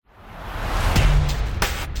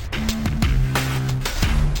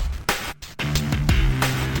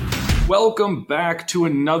Welcome back to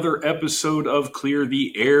another episode of Clear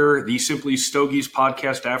the Air, the Simply Stogies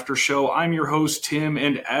Podcast after show. I'm your host, Tim,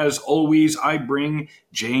 and as always, I bring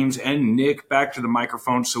James and Nick back to the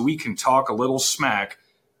microphone so we can talk a little smack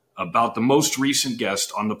about the most recent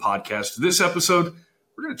guest on the podcast. This episode,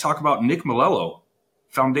 we're going to talk about Nick Mellilo,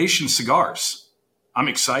 Foundation Cigars. I'm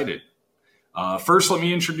excited. First, let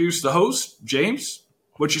me introduce the host, James.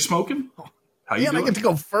 What you smoking? How you doing? I get to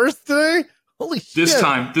go first today? Holy shit. This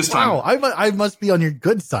time. Wow, I must be on your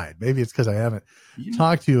good side. Maybe it's because I haven't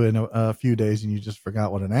talked to you in a few days and you just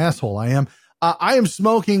forgot what an asshole I am. I am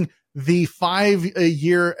smoking the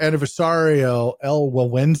 5-year anniversario El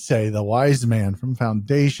Wawense, the wise man from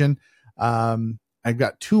Foundation. I've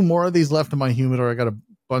got 2 more of these left in my humidor. I got a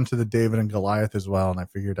bunch of the David and Goliath as well, and I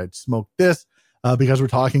figured I'd smoke this because we're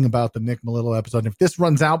talking about the Nick Mellilo episode. And if this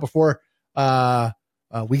runs out before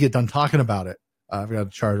we get done talking about it, I've got a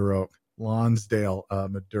Charter Oak Lonsdale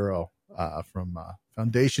Maduro from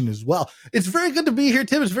Foundation as well. It's very good to be here,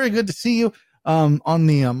 Tim. It's very good to see you on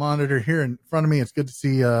the monitor here in front of me. It's good to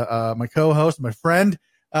see my co-host, my friend,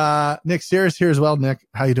 Nick Sears here as well. Nick,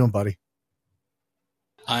 how you doing, buddy?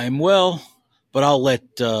 I'm well, but I'll let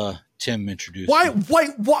Tim introduce Why? me. What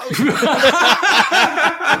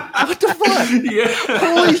the fuck? Yeah.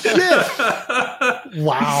 Holy shit.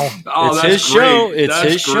 Wow. Oh, It's that's his great. show. It's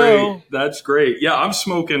that's his great. show. That's great. Yeah, I'm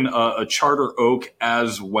smoking a Charter Oak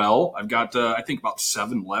as well. I've got, I think, about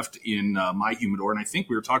 7 left in my humidor, and I think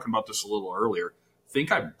we were talking about this a little earlier. I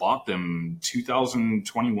think I bought them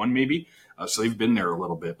 2021 maybe, so they've been there a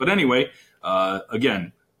little bit. But anyway,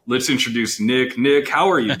 again, let's introduce Nick. Nick, how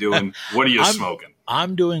are you doing? What are you smoking?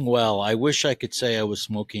 I'm doing well. I wish I could say I was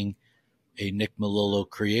smoking a Nick Mellilo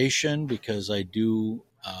creation because I do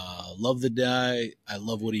love the guy. I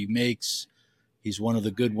love what he makes. He's one of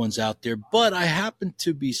the good ones out there. But I happen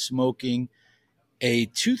to be smoking a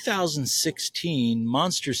 2016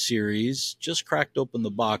 Monster Series, just cracked open the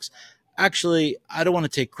box. Actually, I don't want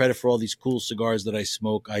to take credit for all these cool cigars that I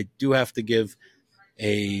smoke. I do have to give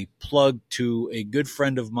a plug to a good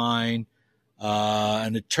friend of mine,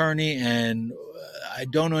 an attorney, and I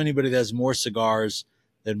don't know anybody that has more cigars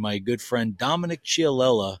than my good friend Dominic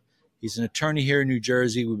Chialella. He's an attorney here in New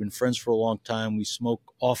Jersey. We've been friends for a long time. We smoke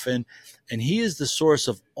often, and he is the source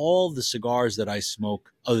of all the cigars that I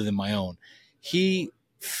smoke other than my own. He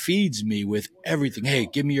feeds me with everything. Hey,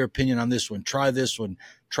 give me your opinion on this one. Try this one.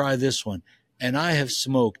 Try this one. And I have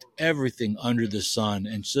smoked everything under the sun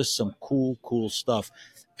and just some cool stuff.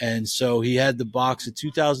 And so he had the box of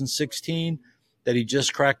 2016 that he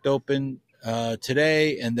just cracked open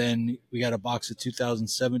today, and then we got a box of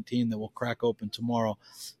 2017 that we'll crack open tomorrow.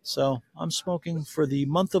 So I'm smoking for the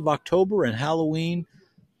month of October and Halloween,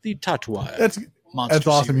 the Tatuaya. That's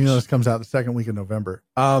awesome. Series. You know, this comes out the second week of November.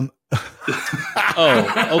 Oh,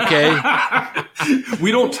 okay.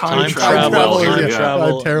 We don't time travel. travel. Time Yeah.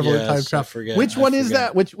 travel. Terrible Yes, time I travel. forget. Which one is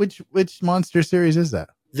that? Which Monster Series is that?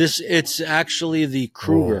 It's actually the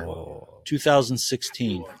Kruger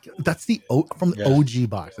 2016. That's the from the OG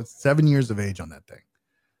box. That's 7 years of age on that thing.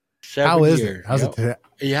 7 How is years. it? How's it today?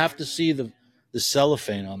 You have to see the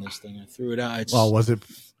cellophane on this thing. I threw it out. Was it?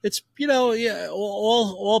 It's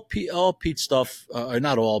all Pete stuff, or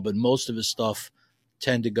not all, but most of his stuff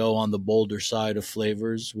tend to go on the bolder side of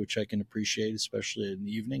flavors, which I can appreciate, especially in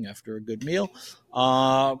the evening after a good meal.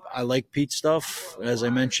 I like Pete stuff, as I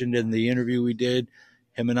mentioned in the interview we did.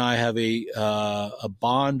 Him and I have a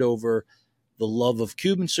bond over the love of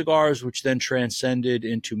Cuban cigars, which then transcended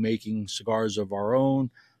into making cigars of our own,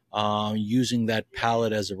 using that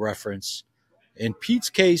palate as a reference. In Pete's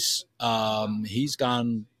case, he's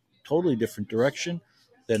gone totally different direction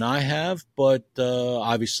than I have, but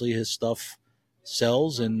obviously his stuff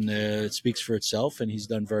sells and it speaks for itself, and he's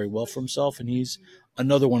done very well for himself, and he's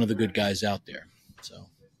another one of the good guys out there. So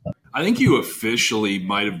I think you officially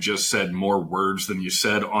might have just said more words than you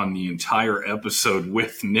said on the entire episode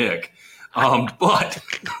with Nick. But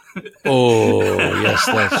yes,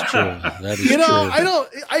 that's true. That is true.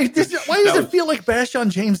 Why does it feel like Bash on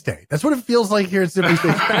James Day? That's what it feels like here at Simply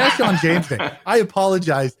Stogies. Bash on James Day. I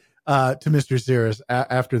apologize to Mr. Sears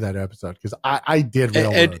after that episode because I did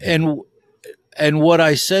real and what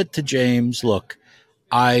I said to James, look,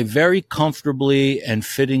 I very comfortably and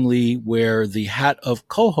fittingly wear the hat of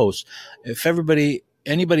co-host. If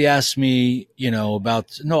anybody asks me,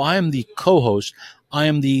 I am the co-host. I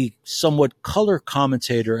am the somewhat color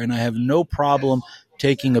commentator, and I have no problem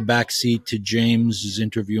taking a back seat to James's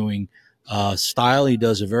interviewing style. He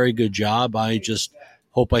does a very good job. I just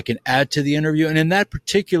hope I can add to the interview. And in that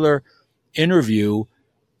particular interview,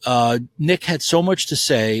 Nick had so much to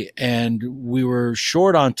say, and we were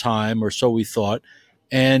short on time, or so we thought.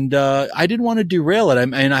 And I didn't want to derail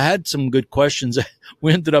it. I had some good questions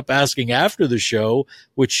we ended up asking after the show,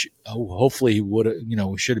 which hopefully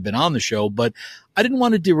we should have been on the show. But I didn't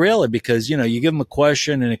want to derail it because, you give him a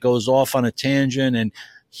question and it goes off on a tangent. And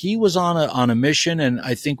he was on a mission. And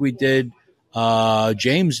I think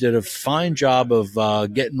James did a fine job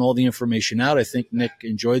of getting all the information out. I think Nick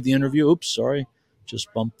enjoyed the interview. Oops, sorry.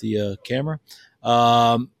 Just bumped the camera.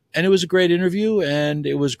 And it was a great interview, and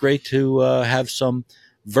it was great to have some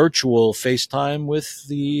virtual FaceTime with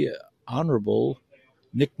the Honorable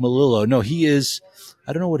Nick Mellilo. No, he is,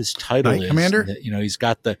 I don't know what his title Knight is. Commander? He's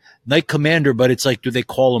got the Knight Commander, but it's like, do they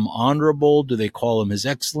call him Honorable? Do they call him His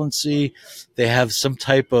Excellency? They have some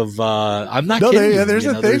type of, I'm not kidding. There's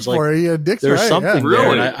a thing for you. Dick's there's right, something yeah. there.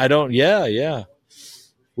 Really? And I don't, yeah.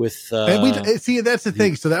 With, and we see, that's the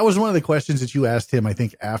thing. So that was one of the questions that you asked him, I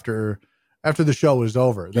think, after the show was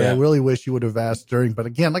over, that I really wish you would have asked during. But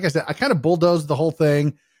again, like I said, I kind of bulldozed the whole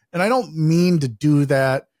thing, and I don't mean to do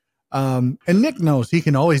that. And Nick knows he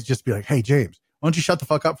can always just be like, "Hey, James, why don't you shut the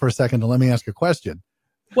fuck up for a second and let me ask a question?"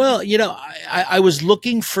 Well, I was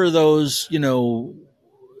looking for those,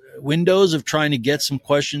 windows of trying to get some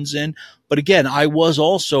questions in. But again, I was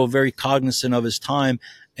also very cognizant of his time.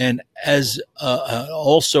 And as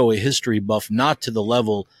also a history buff, not to the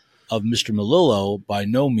level of Mr. Mellilo, by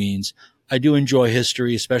no means, I do enjoy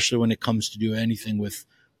history, especially when it comes to do anything with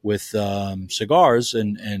cigars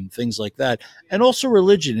and things like that, and also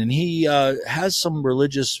religion. And he has some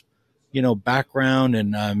religious, background,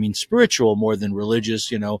 and spiritual more than religious.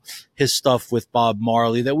 His stuff with Bob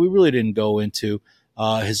Marley that we really didn't go into.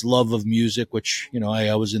 His love of music, which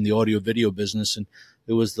I was in the audio video business, and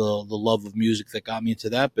it was the love of music that got me into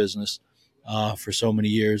that business for so many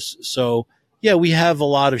years. So yeah, we have a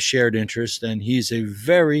lot of shared interest, and he's a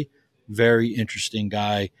very, very interesting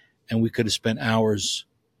guy, and we could have spent hours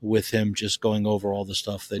with him just going over all the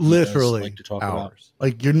stuff that he literally does like to talk hours. about.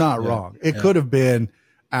 Like, you're not wrong. It could have been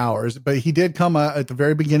hours, but he did come at the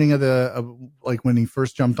very beginning of like when he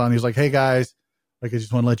first jumped on. He's like, "Hey guys, like, I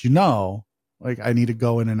just want to let you know, like, I need to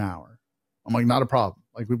go in an hour." I'm like, "Not a problem."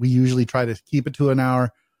 Like, we usually try to keep it to an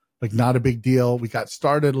hour. Like, not a big deal. We got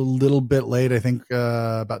started a little bit late. I think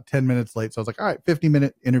about 10 minutes late. So I was like, all right,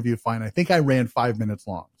 50-minute interview. Fine. I think I ran 5 minutes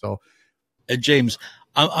long. So James,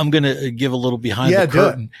 I'm going to give a little behind the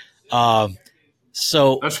curtain.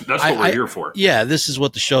 So that's what we're here for. Yeah, this is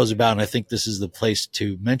what the show's about, and I think this is the place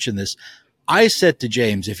to mention this. I said to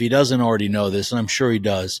James, if he doesn't already know this, and I'm sure he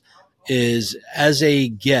does, is as a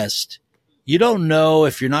guest, you don't know,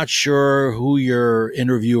 if you're not sure who your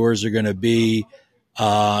interviewers are going to be,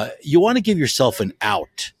 you want to give yourself an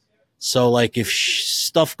out. So like if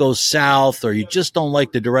stuff goes south or you just don't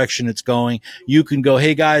like the direction it's going, you can go,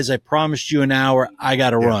 "Hey guys, I promised you an hour. I got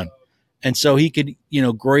to run." And so he could,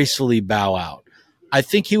 gracefully bow out. I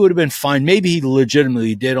think he would have been fine. Maybe he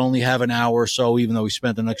legitimately did only have an hour or so, even though he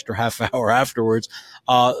spent an extra half hour afterwards,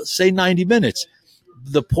 say 90 minutes.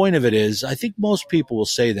 The point of it is, I think most people will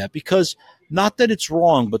say that, because not that it's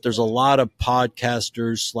wrong, but there's a lot of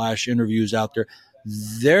podcasters / interviews out there.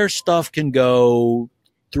 Their stuff can go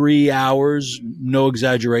 3 hours, no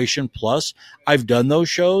exaggeration, plus. I've done those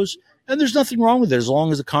shows, and there's nothing wrong with it as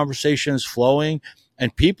long as the conversation is flowing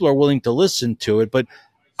and people are willing to listen to it. But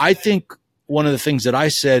I think one of the things that I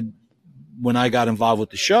said when I got involved with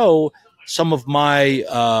the show, some of my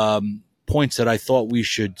points that I thought we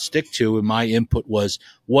should stick to, and my input was,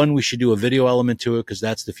 one, we should do a video element to it because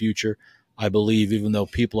that's the future, I believe, even though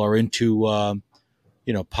people are into,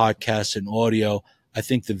 podcasts and audio. I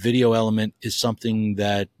think the video element is something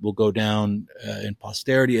that will go down in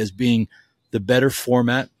posterity as being the better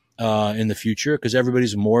format in the future, because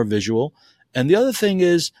everybody's more visual. And the other thing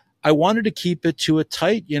is, I wanted to keep it to a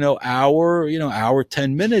tight, hour,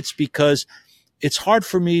 10 minutes, because it's hard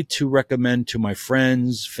for me to recommend to my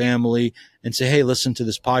friends, family, and say, "Hey, listen to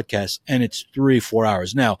this podcast," and it's 3-4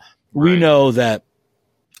 hours. Now, we know that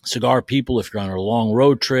cigar people, if you're on a long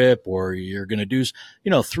road trip or you're going to do,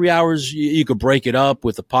 3 hours, you could break it up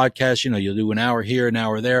with the podcast. You'll do an hour here, an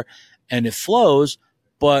hour there, and it flows.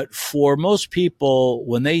 But for most people,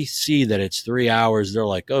 when they see that it's 3 hours, they're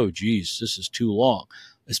like, "Oh, geez, this is too long."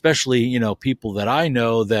 Especially, people that I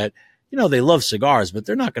know that, they love cigars, but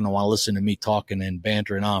they're not going to want to listen to me talking and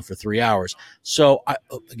bantering on for 3 hours. So I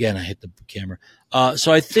hit the camera.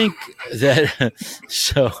 So I think that,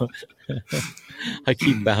 I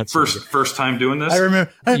keep bouncing. First time doing this? I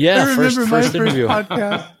remember. First my interview.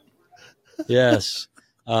 podcast. Yes.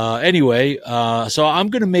 Anyway, so I'm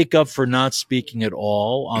going to make up for not speaking at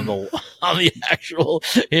all on the actual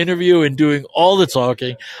interview and doing all the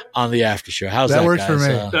talking on the after show. How's that? Works guys? for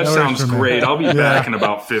me. That sounds great. I'll be back in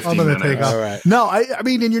about 15 minutes. Take off. All right. No, I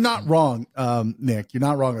mean, and you're not wrong, Nick. You're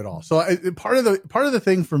not wrong at all. So part of the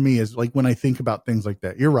thing for me is like when I think about things like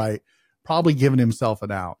that, you're right. Probably giving himself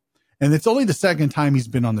an out, and it's only the second time he's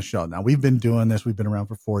been on the show. Now we've been doing this. We've been around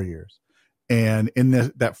for 4 years. And in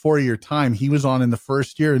that 4-year time, he was on in the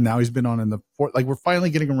first year, and now he's been on in the fourth. Like we're finally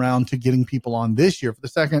getting around to getting people on this year for the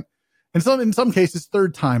second, and in some cases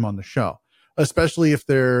third time on the show, especially if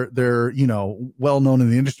they're well known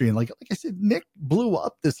in the industry. And like I said, Nick blew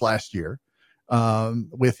up this last year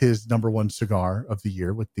with his #1 cigar of the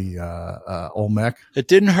year with the Olmec. It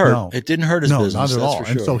didn't hurt. No. It didn't hurt his business. Not at all. For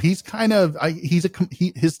sure. And so he's kind of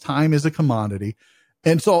his time is a commodity.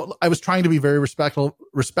 And so I was trying to be very respectful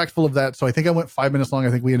of that. So I think I went 5 minutes long. I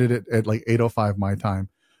think we ended it at like 8:05 my time.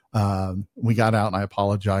 We got out and I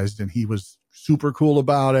apologized, and he was super cool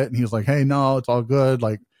about it. And he was like, "Hey, no, it's all good."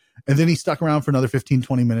 Like, and then he stuck around for another 15,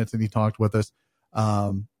 20 minutes and he talked with us,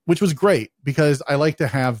 which was great because I like to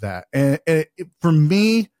have that. And for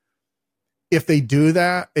me, if they do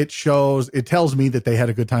that, it tells me that they had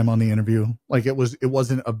a good time on the interview. Like it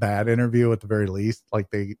wasn't a bad interview at the very least. Like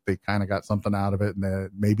they kind of got something out of it, and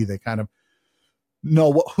maybe they kind of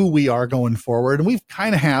know who we are going forward. And we've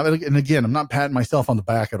kind of have it. And again, I'm not patting myself on the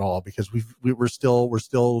back at all because we're still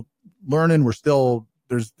learning. There's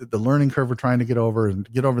the learning curve we're trying to get over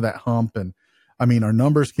that hump. And I mean, our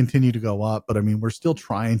numbers continue to go up, but I mean, we're still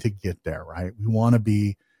trying to get there, right? We want to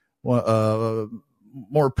be,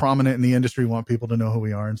 more prominent in the industry. We want people to know who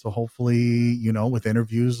we are. And so hopefully, with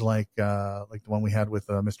interviews like the one we had with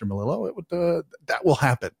Mr. Mellilo, that will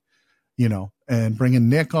happen, and bringing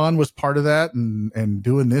Nick on was part of that. And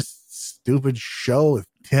doing this stupid show with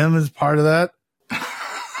Tim is part of that.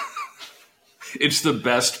 It's the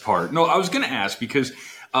best part. No, I was going to ask because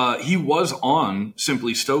he was on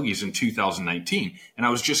Simply Stogies in 2019. And I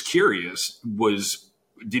was just curious,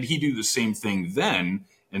 did he do the same thing then?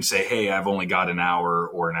 And say, hey, I've only got an hour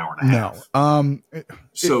or an hour and a half. No.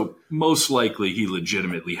 So most likely he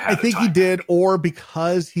legitimately had. I think he did, or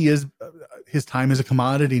because his time is a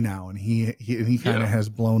commodity now, and he kind of has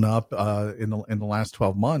blown up in the last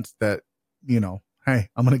 12 months. That hey,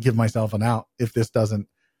 I'm going to give myself an out if this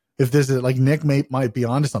is like Nick might be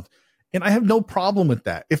onto something, and I have no problem with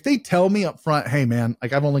that. If they tell me up front, hey man,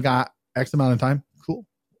 like I've only got X amount of time, cool.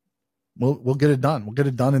 We'll get it done. We'll get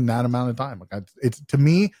it done in that amount of time. Like it's to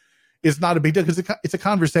me, it's not a big deal because it's a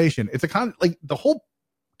conversation. It's like the whole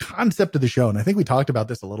concept of the show. And I think we talked about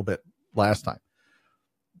this a little bit last time,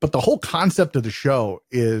 but the whole concept of the show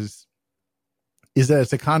is that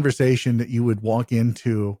it's a conversation that you would walk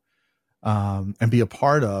into, and be a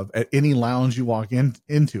part of at any lounge you walk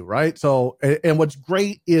into. Right. So, and what's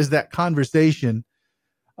great is that conversation,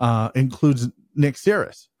 includes Nick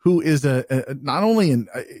Cirrus, who is not only I'm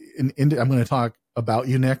going to talk about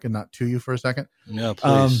you, Nick, and not to you for a second. No,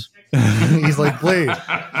 please. He's like,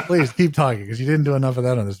 please keep talking because you didn't do enough of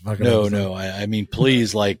that on this fucking episode. No. I mean,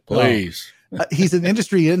 please, please. He's an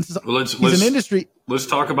industry. Let's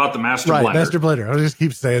talk about the master blender. Master blender. I'll just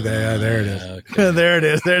keep saying that. Yeah, there it is. Okay. There it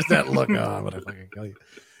is. There's that look. Oh, I'm going to fucking kill you.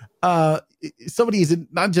 Somebody is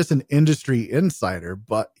not just an industry insider,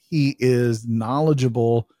 but he is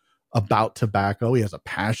knowledgeable about tobacco. He has a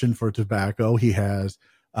passion for tobacco. He has,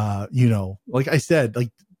 like I said,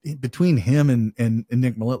 like between him and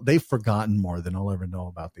Nick Mellilo, they've forgotten more than I'll ever know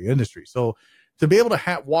about the industry. So to be able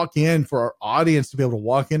to walk in for our audience, to be able to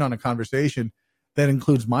walk in on a conversation that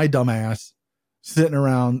includes my dumbass sitting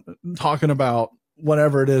around talking about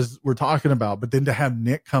whatever it is we're talking about, but then to have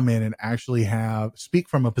Nick come in and actually speak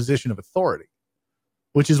from a position of authority,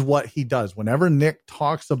 which is what he does. Whenever Nick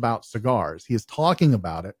talks about cigars, he is talking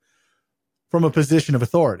about it from a position of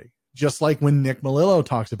authority. Just like when Nick Mellilo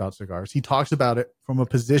talks about cigars, he talks about it from a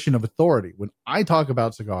position of authority. When I talk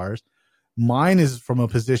about cigars, mine is from a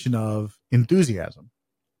position of enthusiasm.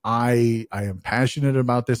 I am passionate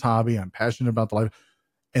about this hobby. I'm passionate about the life.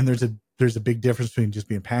 And there's a big difference between just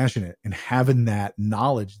being passionate and having that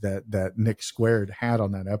knowledge that Nick Squared had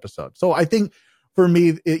on that episode. So I think for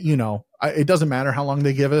me, it doesn't matter how long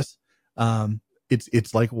they give us.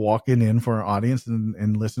 It's like walking in for our audience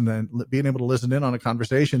and listen and being able to listen in on a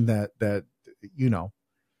conversation that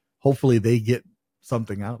hopefully they get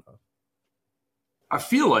something out of. I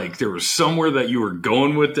feel like there was somewhere that you were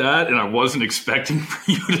going with that, and I wasn't expecting for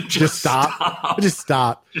you to just stop. Just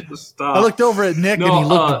stop. I looked over at Nick and he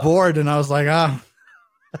looked bored, and I was like,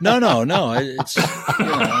 No. It's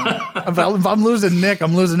if I'm losing Nick,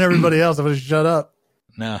 I'm losing everybody else. I'm going to shut up.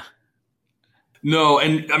 No. No,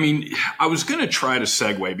 and I mean, I was going to try to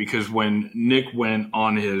segue because when Nick went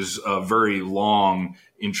on his very long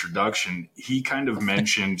introduction, he kind of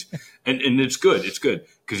mentioned, and it's good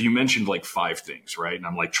because you mentioned like 5 things, right? And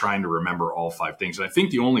I'm like trying to remember all 5 things. And I think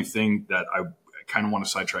the only thing that I kind of want to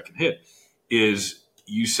sidetrack and hit is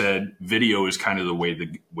you said video is kind of the way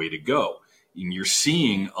to go. And you're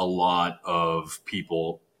seeing a lot of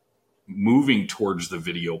people moving towards the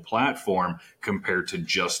video platform compared to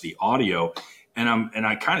just the audio. And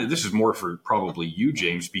I kind of, this is more for probably you,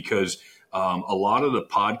 James, because a lot of the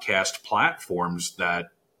podcast platforms that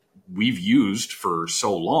we've used for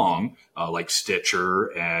so long, like Stitcher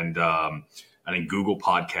and I think Google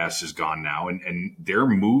Podcasts is gone now, and they're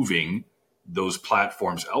moving those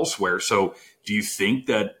platforms elsewhere. So do you think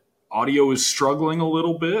that audio is struggling a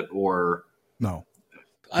little bit, or no?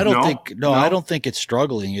 I don't think it's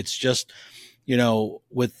struggling. It's just,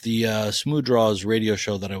 with the Smooth Draws radio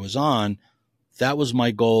show that I was on, that was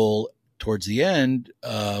my goal towards the end.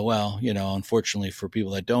 Unfortunately for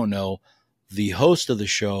people that don't know, the host of the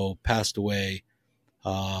show passed away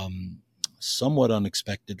somewhat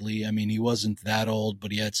unexpectedly. I mean, he wasn't that old,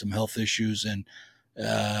 but he had some health issues, and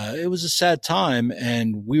it was a sad time.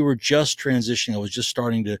 And we were just transitioning. I was just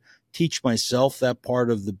starting to teach myself that part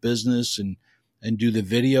of the business and do the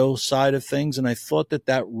video side of things. And I thought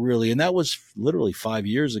that really, and that was literally 5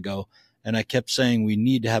 years ago. And I kept saying we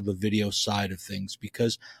need to have a video side of things,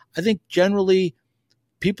 because I think generally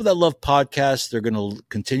people that love podcasts, they're going to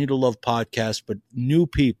continue to love podcasts, but new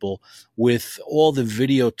people with all the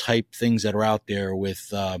video type things that are out there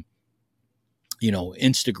with,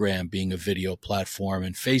 Instagram being a video platform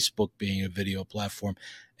and Facebook being a video platform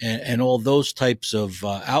and all those types of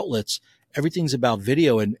outlets, everything's about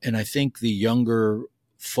video. And I think the younger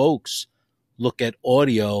folks look at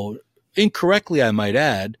audio incorrectly, I might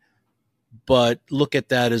add, but look at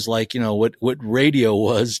that as like, what radio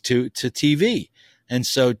was to TV. And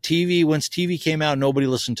so TV, once TV came out, nobody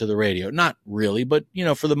listened to the radio. Not really, but,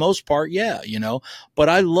 for the most part, yeah, but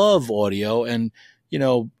I love audio and,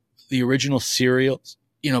 the original serials,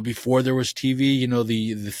 before there was TV,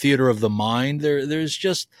 the theater of the mind, there's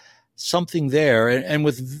just something there. And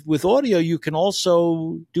with audio, you can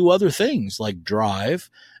also do other things like drive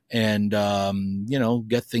and,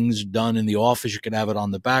 get things done in the office. You can have it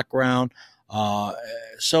on the background.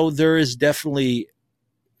 So there is definitely,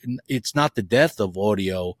 it's not the death of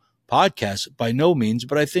audio podcasts by no means,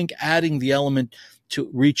 but I think adding the element to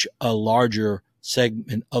reach a larger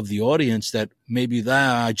segment of the audience that maybe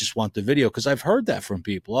I just want the video, because I've heard that from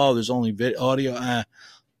people. Oh, there's only audio.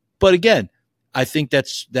 But again, I think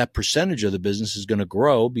that percentage of the business is going to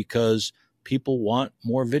grow because people want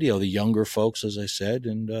more video, the younger folks, as I said.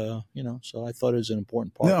 And, so I thought it was an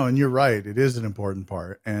important part. No, and you're right. It is an important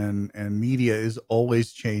part. And media is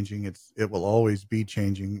always changing. It will always be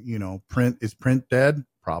changing. Is print dead?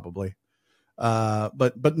 Probably.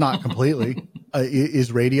 But not completely.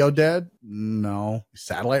 Is radio dead? No.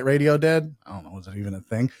 Satellite radio dead? I don't know. Is that even a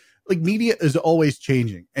thing? Like, media is always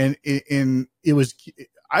changing. And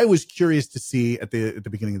I was curious to see at the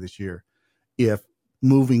beginning of this year if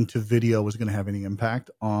moving to video was going to have any impact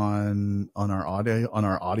on our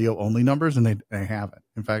audio only numbers, and they haven't.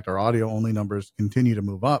 In fact, our audio only numbers continue to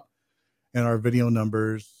move up, and our video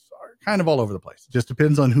numbers are kind of all over the place. It just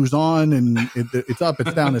depends on who's on, and it's up,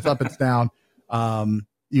 it's down, it's up, it's down.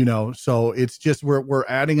 So it's just we're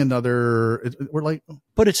adding another. We're like,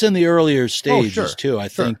 but it's in the earlier stages too. I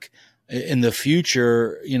think in the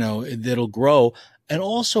future, it'll grow. And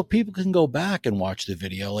also people can go back and watch the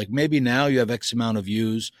video. Like maybe now you have X amount of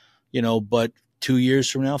views, but 2 years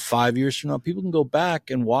from now, 5 years from now, people can go back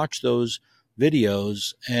and watch those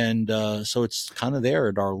videos. And so it's kind of there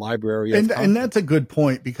at our library. And that's a good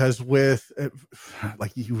point, because with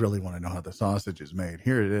like, you really want to know how the sausage is made.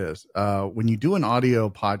 Here it is. When you do an audio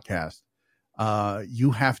podcast,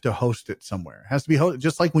 you have to host it somewhere. It has to be hosted,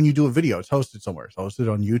 just like when you do a video, it's hosted somewhere. It's hosted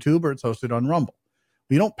on YouTube or it's hosted on Rumble.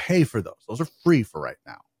 You don't pay for those. Those are free for right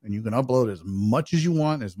now. And you can upload as much as you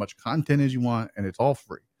want, as much content as you want, and it's all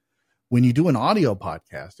free. When you do an audio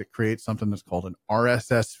podcast, it creates something that's called an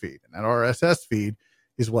RSS feed. And that RSS feed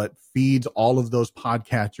is what feeds all of those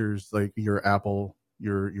podcatchers, like your Apple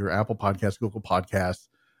Podcasts, Google Podcasts,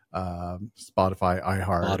 Spotify,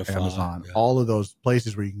 iHeart, Amazon, all of those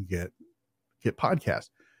places where you can get podcasts.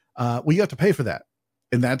 You have to pay for that.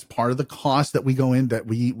 And that's part of the cost that we go in, that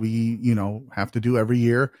we have to do every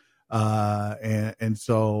year. And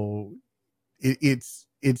so it's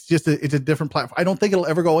just it's a different platform. I don't think it'll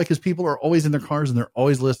ever go away, because people are always in their cars and they're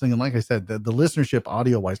always listening. And like I said, the listenership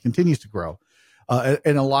audio wise continues to grow.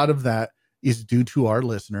 And a lot of that is due to our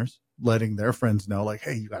listeners letting their friends know, like,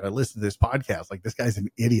 hey, you got to listen to this podcast. Like, this guy's an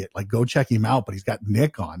idiot. Like, go check him out. But he's got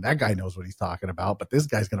Nick on. That guy knows what he's talking about. But this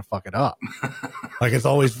guy's going to fuck it up. Like, it's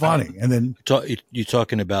always funny. And then you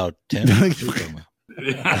talking about Tim?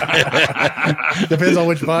 depends on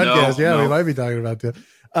which podcast. We might be talking about Tim.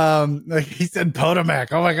 Like he said,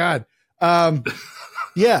 Potomac. Oh my God.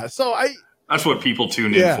 So that's what people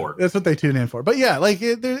tune in for. That's what they tune in for. But yeah, like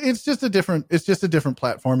it's just a different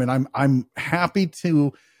platform. And I'm happy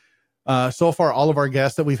to, so far, all of our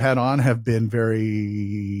guests that we've had on have been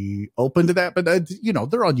very open to that, but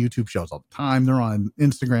they're on YouTube shows all the time. They're on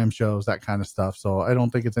Instagram shows, that kind of stuff. So I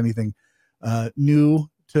don't think it's anything, new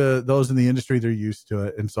to those in the industry. They're used to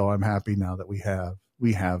it. And so I'm happy now that we have,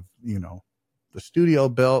 the studio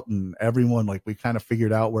built and everyone, like, we kind of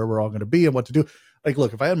figured out where we're all going to be and what to do. Like,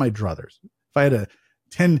 look, if I had my druthers, if I had a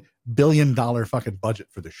 $10 billion fucking budget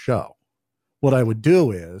for the show, what I would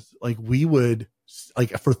do is, like, we would,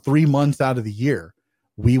 like, for 3 months out of the year,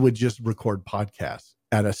 we would just record podcasts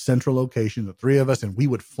at a central location, the three of us, and we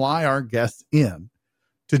would fly our guests in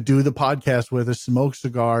to do the podcast with us, smoke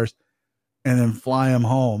cigars, and then fly them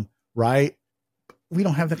home, right? We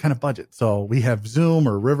don't have that kind of budget. So we have Zoom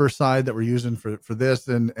or Riverside that we're using for this.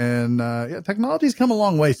 And technology's come a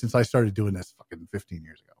long way since I started doing this fucking 15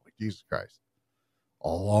 years ago. Like, Jesus Christ. A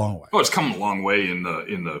long way. Well, it's come a long way in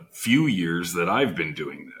the few years that I've been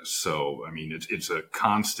doing this. So, I mean, it's a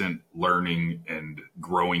constant learning and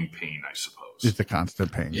growing pain, I suppose. It's a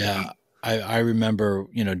constant pain. Yeah. I remember,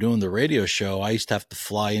 doing the radio show. I used to have to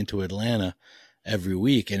fly into Atlanta every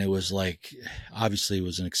week, and it was like, obviously it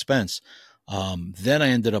was an expense. Then I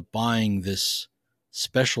ended up buying this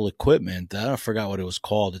special equipment. I forgot what it was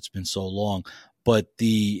called. It's been so long, but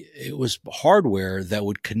it was hardware that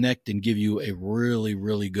would connect and give you a really,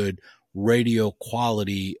 really good radio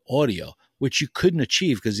quality audio, which you couldn't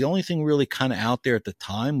achieve because the only thing really kind of out there at the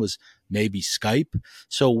time was maybe Skype.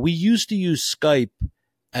 So we used to use Skype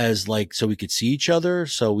as so we could see each other,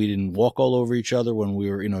 so we didn't walk all over each other when we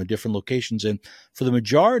were, in different locations. And for the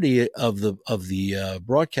majority of the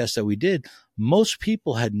broadcast that we did, most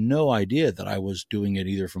people had no idea that I was doing it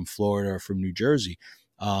either from Florida or from New Jersey.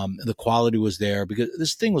 The quality was there because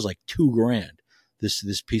this thing was like $2,000,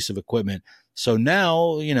 this piece of equipment. So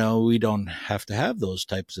now, we don't have to have those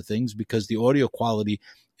types of things because the audio quality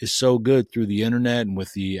is so good through the internet and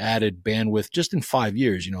with the added bandwidth. Just in 5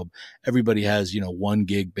 years, everybody has, 1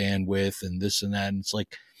 gig bandwidth and this and that. And it's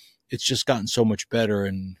like, it's just gotten so much better.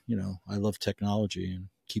 And, I love technology and it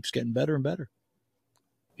keeps getting better and better.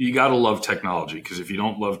 You got to love technology because if you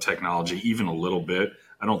don't love technology even a little bit,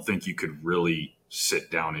 I don't think you could really sit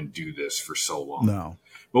down and do this for so long. No.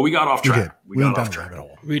 But we got off track. We got off track.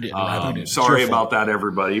 We did. Sorry about that,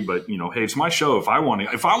 everybody. But hey, it's my show. If I want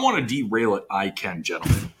to derail it, I can,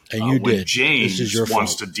 gentlemen. And you when did. James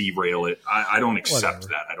wants to derail it, I don't accept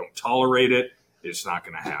that. I don't tolerate it. It's not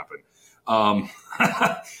going to happen.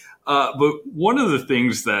 But one of the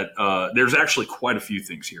things that there's actually quite a few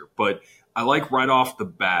things here, but I like right off the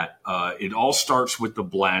bat. It all starts with the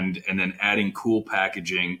blend, and then adding cool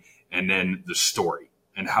packaging, and then the story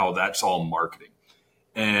and how that's all marketing.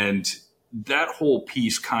 And that whole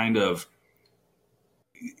piece kind of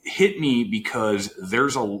hit me because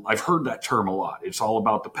I've heard that term a lot. It's all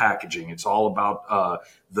about the packaging. It's all about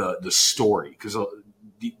the story, because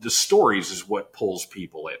the stories is what pulls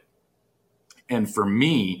people in. And for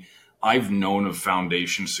me, I've known of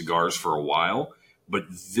Foundation Cigars for a while, but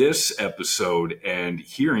this episode and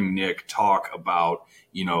hearing Nick talk about,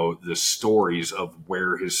 the stories of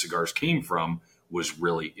where his cigars came from was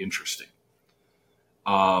really interesting.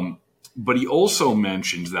 But he also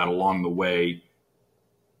mentions that along the way,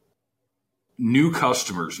 new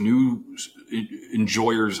customers, new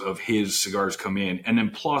enjoyers of his cigars come in, and then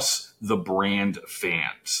plus the brand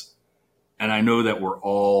fans. And I know that we're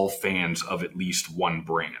all fans of at least one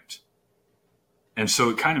brand. And so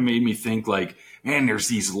it kind of made me think like, man, there's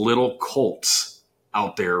these little cults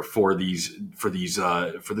out there for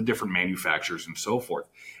the different manufacturers and so forth.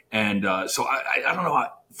 And so I don't know.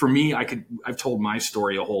 For me, I've told my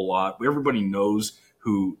story a whole lot. Everybody knows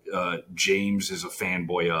who James is a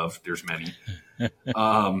fanboy of. There's many.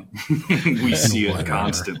 We see it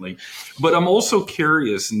constantly. But I'm also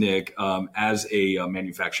curious, Nick, as a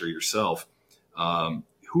manufacturer yourself,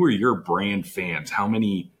 who are your brand fans? How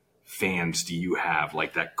many fans do you have,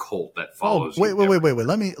 like that cult that follows? Wait.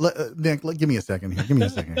 Nick, give me a second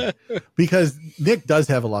here. Because Nick does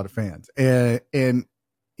have a lot of fans, and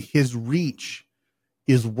his reach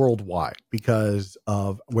is worldwide because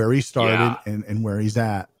of where he started and where he's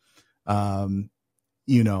at. Coming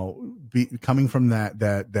from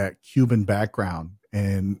that Cuban background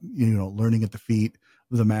and, learning at the feet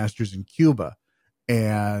the masters in Cuba.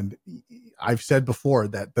 And I've said before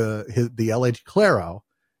that the LH Claro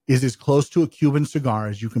is as close to a Cuban cigar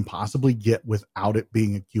as you can possibly get without it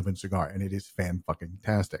being a Cuban cigar. And it is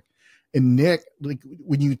fan-fucking-tastic. And Nick, like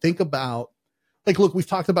when you think about, like, look, we've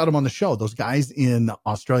talked about him on the show, those guys in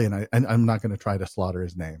Australia, and I'm not going to try to slaughter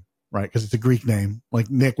his name, right? Because it's a Greek name. Like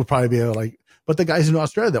Nick would probably be able to, like, but the guys in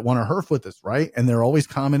Australia that want to herf with us, right? And they're always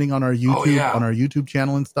commenting on our YouTube, on our YouTube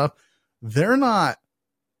channel and stuff. They're not,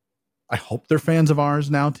 I hope they're fans of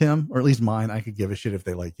ours now, Tim, or at least mine. I could give a shit if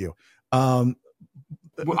they like you. Well,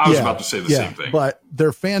 I was about to say the same thing, but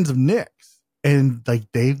they're fans of Nick's, and like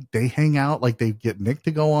they hang out, like they get Nick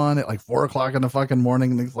to go on at like 4:00 in the fucking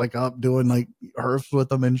morning, and Nick's like up doing like herfs with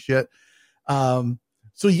them and shit.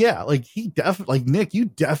 So yeah, like Nick, you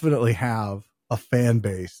definitely have a fan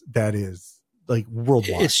base that is like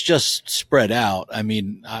worldwide. It's just spread out. I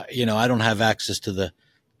mean, I don't have access to the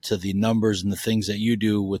numbers and the things that you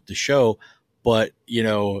do with the show. But,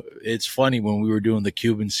 it's funny when we were doing the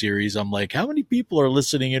Cuban series, I'm like, how many people are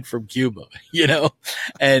listening in from Cuba?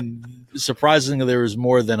 And surprisingly, there was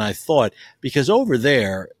more than I thought, because over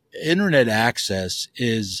there, internet access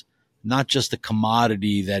is not just a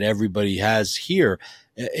commodity that everybody has here.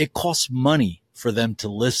 It costs money for them to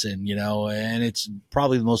listen, and it's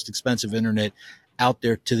probably the most expensive internet out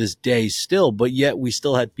there to this day still, but yet we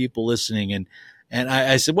still had people listening. And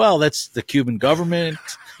I said, well, that's the Cuban government,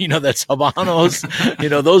 that's Habanos,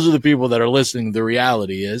 those are the people that are listening. The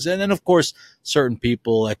reality is. And then, of course, certain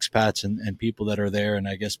people, expats and people that are there, and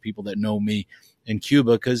I guess people that know me in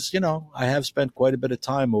Cuba, because, I have spent quite a bit of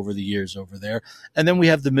time over the years over there. And then we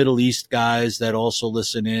have the Middle East guys that also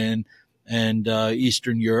listen in, and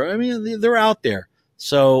Eastern Europe. I mean, they're out there.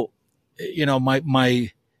 So,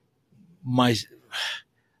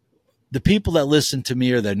 the people that listen to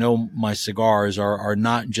me or that know my cigars are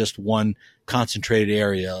not just one concentrated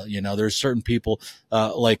area. There's certain people,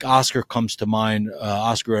 like Oscar comes to mind,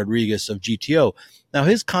 Oscar Rodriguez of GTO. Now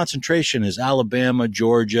his concentration is Alabama,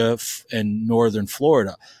 Georgia, and Northern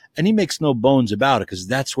Florida. And he makes no bones about it, because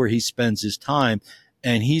that's where he spends his time.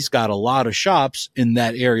 And he's got a lot of shops in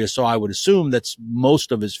that area. So I would assume that's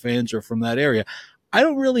most of his fans are from that area. I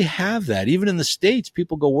don't really have that. Even in the States,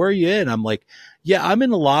 people go, where are you in? I'm like, yeah, I'm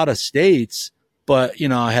in a lot of states, but,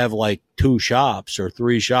 I have like 2 shops or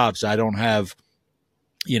 3 shops. I don't have,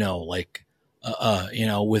 without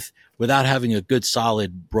having a good,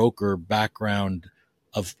 solid broker background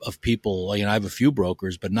of people. I have a few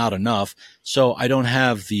brokers, but not enough. So I don't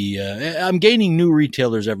have I'm gaining new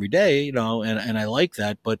retailers every day, and I like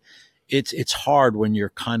that, but it's hard when you're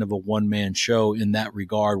kind of a one-man show in that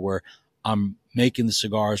regard, where I'm making the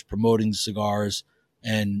cigars, promoting the cigars,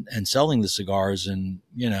 and selling the cigars. And,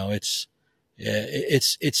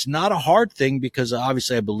 it's not a hard thing, because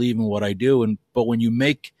obviously I believe in what I do. But when you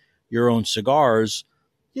make your own cigars,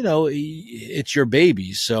 it's your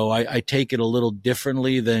baby. So I take it a little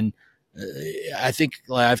differently than, I think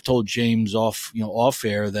I've told James off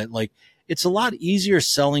air that, like, it's a lot easier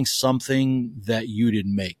selling something that you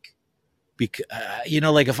didn't make. Because,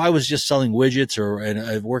 like if I was just selling widgets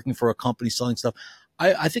or working for a company selling stuff,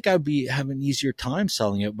 I think I'd be having an easier time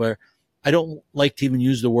selling it. Where I don't like to even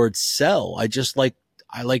use the word sell. I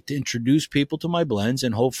like to introduce people to my blends,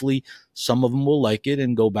 and hopefully some of them will like it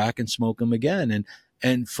and go back and smoke them again.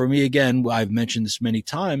 And for me, again, I've mentioned this many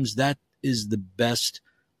times, that is the best,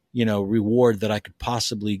 reward that I could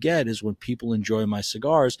possibly get, is when people enjoy my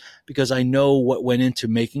cigars, because I know what went into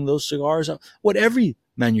making those cigars, what every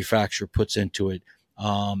manufacturer puts into it.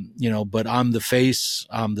 But I'm the face,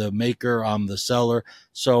 I'm the maker, I'm the seller.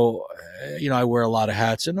 So, I wear a lot of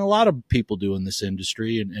hats, and a lot of people do in this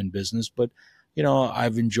industry and business, but,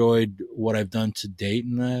 I've enjoyed what I've done to date,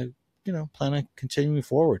 and I, plan on continuing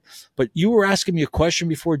forward. But you were asking me a question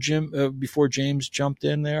before James jumped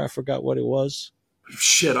in there. I forgot what it was.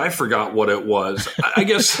 Shit, I forgot what it was. I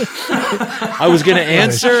guess I was going to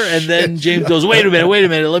answer, and then James goes, "Wait a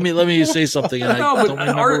minute. Let me say something." And I don't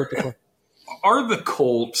remember what the are the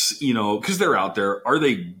Colts, because they're out there, are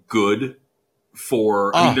they good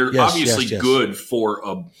for? They're obviously good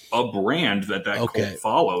for a brand that Colt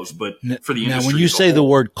follows, but for the industry. Now, when you say the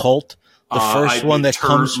word cult, the first one that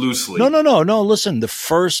comes loosely. No. Listen, the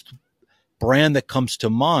first brand that comes to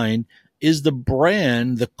mind is the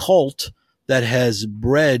brand, the Colt, that has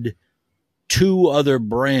bred 2 other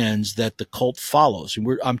brands that the Colt follows.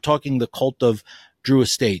 I'm talking the Colt of Drew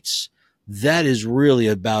Estates. That is really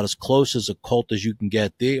about as close as a cult as you can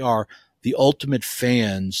get. They are the ultimate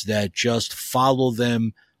fans that just follow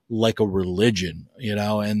them like a religion,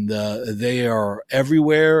 and they are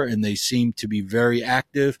everywhere, and they seem to be very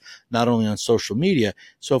active, not only on social media.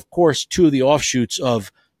 So, of course, two of the offshoots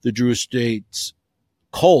of the Drew Estates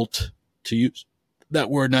cult, to use that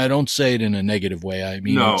word, and I don't say it in a negative way. I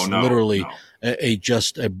mean, it's literally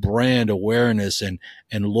just a brand awareness and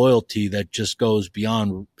loyalty that just goes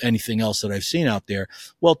beyond anything else that I've seen out there.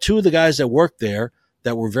 Well, two of the guys that worked there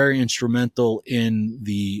that were very instrumental in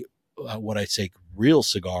the what I'd say real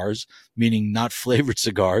cigars, meaning not flavored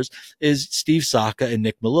cigars, is Steve Saka and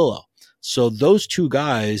Nick Mellilo. So those two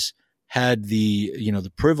guys had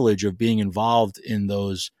the privilege of being involved in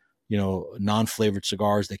those non-flavored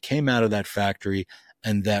cigars that came out of that factory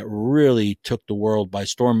and that really took the world by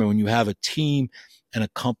storm. And when you have a team and a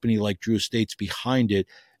company like Drew Estates behind it,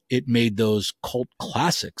 it made those cult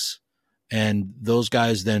classics. And those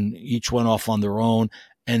guys then each went off on their own,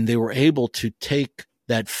 and they were able to take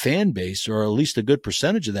that fan base, or at least a good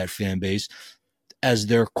percentage of that fan base, as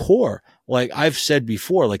their core. Like I've said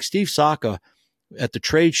before, like Steve Saka at the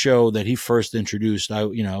trade show that he first introduced, I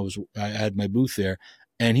had my booth there,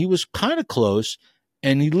 and he was kind of close,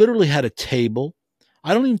 and he literally had a table.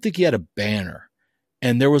 I don't even think he had a banner,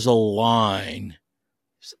 and there was a line.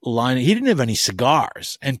 He didn't have any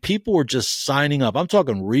cigars, and people were just signing up. I'm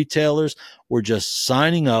talking retailers were just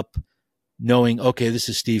signing up, knowing, okay, this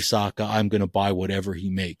is Steve Saka. I'm going to buy whatever he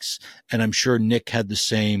makes. And I'm sure Nick had the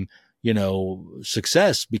same,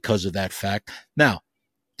 success because of that fact. Now,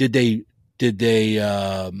 did they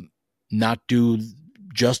not do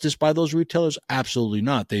justice by those retailers? Absolutely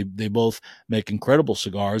not. They both make incredible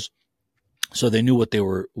cigars. So they knew what they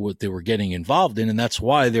were getting involved in, and that's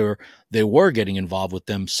why they were getting involved with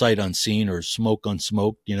them sight unseen or smoke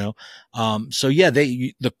unsmoked, So yeah,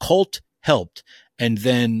 the cult helped, and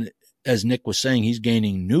then as Nick was saying, he's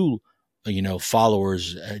gaining new,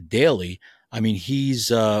 followers daily. I mean,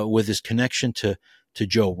 he's with his connection to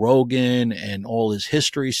Joe Rogan and all his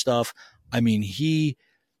history stuff. I mean, he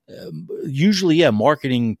usually,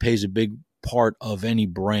 marketing plays a big part of any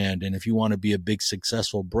brand. And if you want to be a big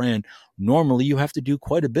successful brand, normally you have to do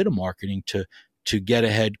quite a bit of marketing to get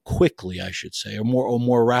ahead quickly, I should say, or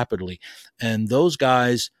more rapidly. And those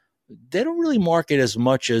guys, they don't really market as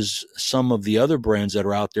much as some of the other brands that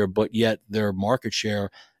are out there, but yet their market share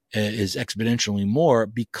is exponentially more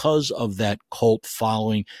because of that cult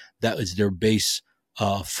following. That is their base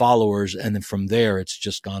followers. And then from there, it's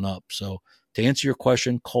just gone up. So to answer your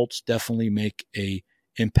question, cults definitely make a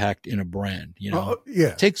impact in a brand.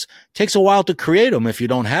 It takes a while to create them if you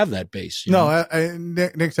don't have that base.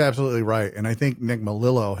 Nick's absolutely right, and I think Nick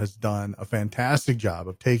Mellilo has done a fantastic job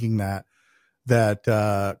of taking that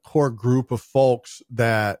core group of folks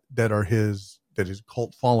that are his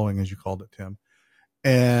cult following, as you called it, Tim,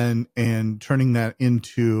 and turning that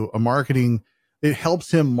into a marketing. It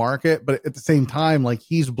helps him market, but at the same time, like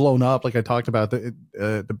he's blown up, like I talked about at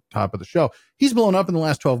the top of the show, he's blown up in the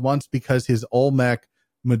last 12 months because his Olmec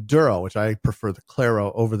Maduro, which I prefer the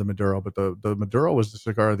Claro over the Maduro, but the Maduro was the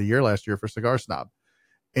cigar of the year last year for Cigar Snob.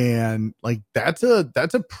 And like, that's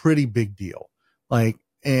a pretty big deal. Like,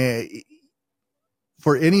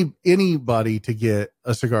 for anybody to get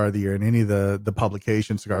a cigar of the year in any of the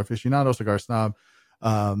publication, Cigar Aficionado, Cigar Snob,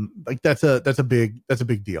 like that's a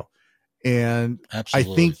big deal. And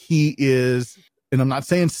absolutely. I think he is, and I'm not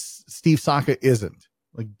saying Steve Saka isn't,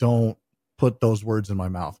 like, don't put those words in my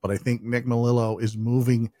mouth, but I think Nick Mellilo is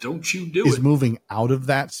moving out of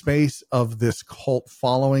that space of this cult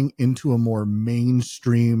following into a more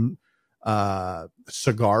mainstream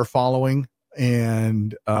cigar following.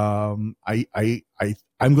 And I'm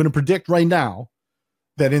going to predict right now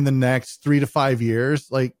that in the next 3 to 5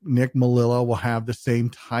 years, like Nick Mellilo will have the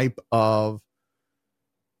same type of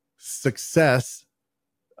success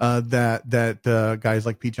that guys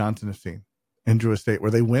like Pete Johnson have seen in Drew Estate,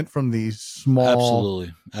 where they went from these small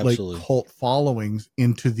absolutely. like cult followings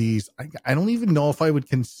into these. I don't even know if I would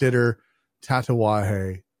consider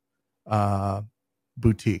Tatuaje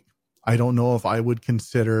boutique. I don't know if I would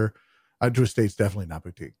consider Drew Estate's definitely not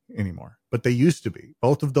boutique anymore, but they used to be.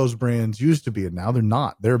 Both of those brands used to be, and now they're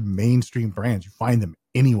not. They're mainstream brands. You find them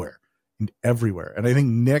anywhere and everywhere. And I think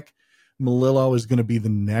Nick Mellilo is going to be the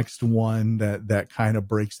next one that kind of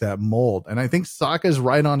breaks that mold. And I think Saka's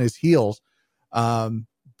right on his heels.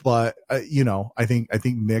 But I think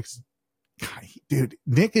Nick's, dude,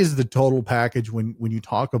 Nick is the total package when you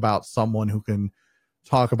talk about someone who can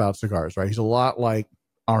talk about cigars, right? He's a lot like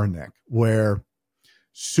our Nick, where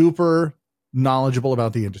super knowledgeable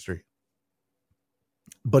about the industry,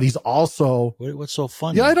 but he's also, what's so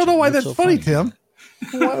funny? Yeah, I don't know why that's so funny, Tim.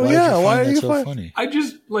 Why are you so funny? I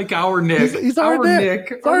just like our Nick. He's our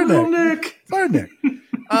Nick. Nick. Our little Nick. It's our Nick.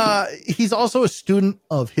 He's also a student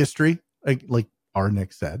of history, like our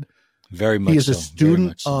Nick said. Very much. He is so. a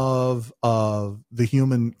student of the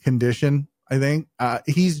human condition. I think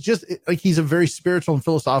he's just like he's a very spiritual and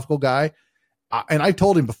philosophical guy. And I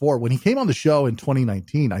told him before when he came on the show in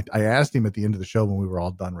 2019, I asked him at the end of the show when we were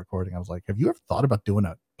all done recording, I was like, have you ever thought about doing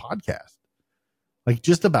a podcast? Like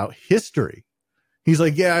just about history? He's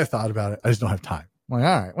like, yeah, I thought about it. I just don't have time. I'm like,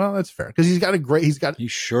 all right, well, that's fair. Cause he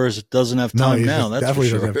sure as it doesn't have time now. That's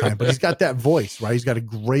definitely for sure. Doesn't have time, but he's got that voice, right? He's got a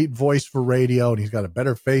great voice for radio and he's got a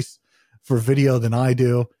better face for video than I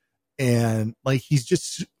do. And like, he's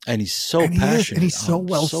so passionate and he's so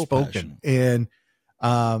well spoken. And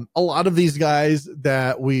a lot of these guys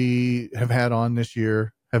that we have had on this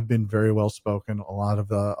year have been very well spoken. A lot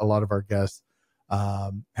of our guests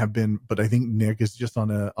have been, but I think Nick is just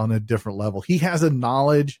on a different level. He has a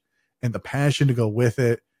knowledge and the passion to go with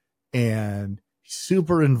it, and he's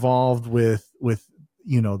super involved with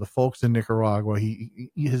the folks in Nicaragua.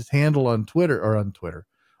 His handle on Instagram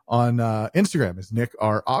is Nick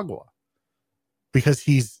R. Agua. Because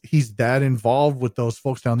he's that involved with those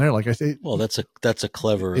folks down there. Like I say, well, that's a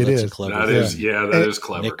clever. That is clever.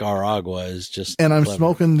 Nicaragua is just. And I'm clever.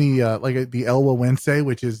 smoking the Elwa Wense,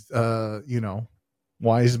 which is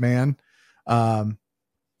wise man.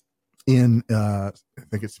 In I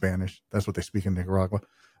think it's Spanish. That's what they speak in Nicaragua.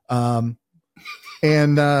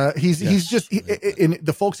 He's just in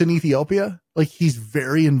the folks in Ethiopia. Like he's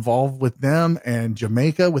very involved with them, and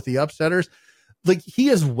Jamaica with the upsetters. Like he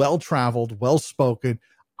is well-traveled, well-spoken.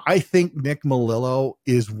 I think Nick Mellilo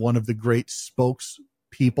is one of the great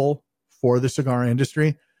spokespeople for the cigar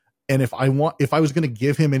industry. And if I was going to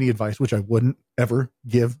give him any advice, which I wouldn't ever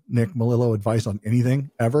give Nick Mellilo advice on anything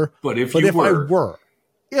ever. But if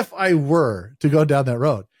I were to go down that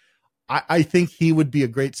road, I think he would be a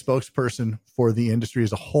great spokesperson for the industry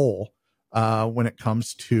as a whole when it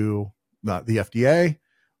comes to the FDA,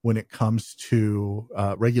 when it comes to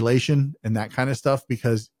regulation and that kind of stuff,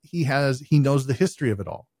 because he knows the history of it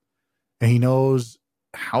all, and he knows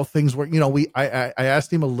how things work. I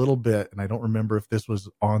asked him a little bit, and I don't remember if this was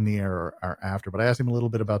on the air or after, but I asked him a little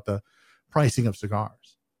bit about the pricing of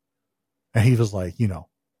cigars, and he was like,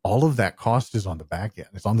 all of that cost is on the back end.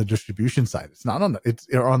 It's on the distribution side. It's not on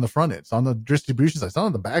on the front end. It's on the distribution side. It's not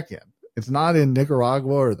on the back end. It's not in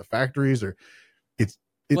Nicaragua or the factories or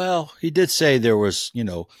well, he did say there was,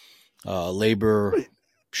 labor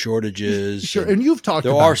shortages. Sure. And you've talked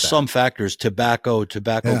about there are that. Some factors. Tobacco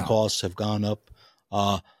costs have gone up,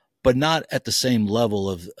 but not at the same level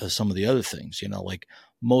of some of the other things, like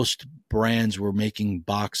most brands were making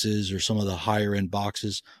boxes or some of the higher end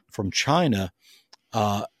boxes from China.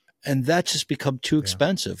 And that's just become too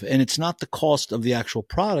expensive. And it's not the cost of the actual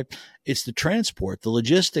product. It's the transport, the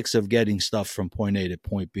logistics of getting stuff from point A to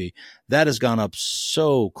point B. That has gone up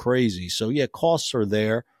so crazy. So yeah, costs are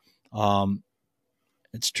there.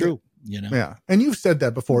 It's true, Yeah. And you've said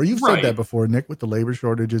that before. Said that before, Nick, with the labor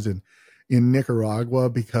shortages in Nicaragua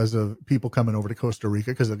because of people coming over to Costa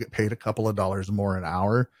Rica because they'll get paid a couple of dollars more an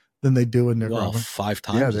hour than they do in Nicaragua. Well, 5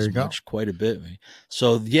 times as much, quite a bit.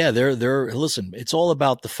 So yeah, listen, it's all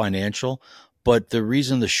about the financial, but the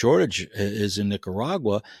reason the shortage is in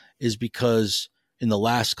Nicaragua is because in the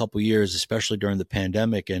last couple of years, especially during the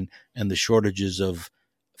pandemic and the shortages of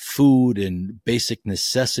food and basic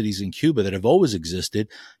necessities in Cuba that have always existed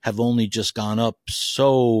have only just gone up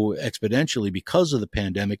so exponentially because of the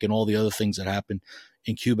pandemic and all the other things that happened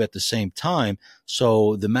in Cuba at the same time.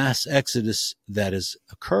 So the mass exodus that has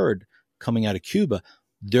occurred coming out of Cuba,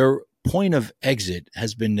 their point of exit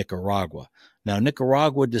has been Nicaragua. Now,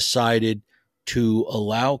 Nicaragua decided to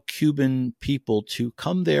allow Cuban people to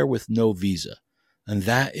come there with no visa. And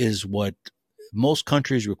that is what most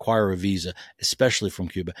countries require, a visa, especially from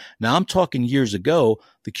Cuba. Now, I'm talking years ago,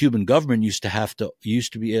 the Cuban government you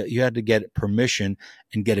had to get permission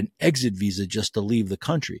and get an exit visa just to leave the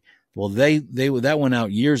country. Well, that went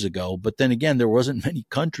out years ago, but then again, there wasn't many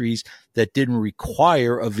countries that didn't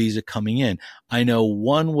require a visa coming in. I know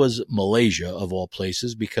one was Malaysia, of all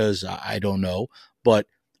places, because I don't know, but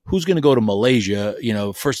who's going to go to Malaysia?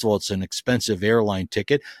 First of all, it's an expensive airline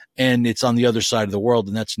ticket and it's on the other side of the world,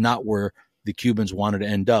 and that's not where the Cubans wanted to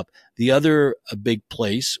end up. The other big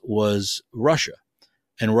place was Russia,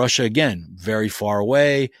 and Russia, again, very far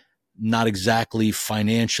away. Not exactly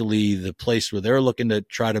financially the place where they're looking to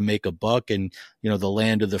try to make a buck, and the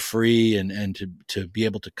land of the free, and to be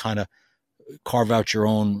able to kind of carve out your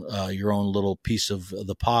own little piece of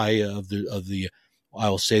the pie of the I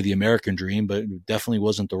will say the American dream, but it definitely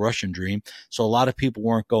wasn't the Russian dream. So a lot of people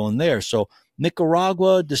weren't going there. So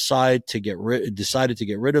Nicaragua decided to get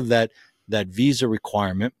rid of that visa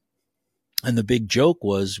requirement. And the big joke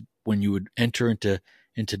was when you would enter into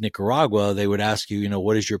Nicaragua, they would ask you,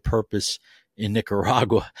 what is your purpose in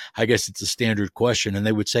Nicaragua? I guess it's a standard question. And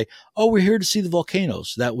they would say, oh, we're here to see the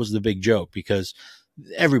volcanoes. That was the big joke, because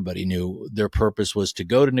everybody knew their purpose was to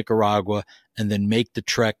go to Nicaragua and then make the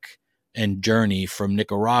trek and journey from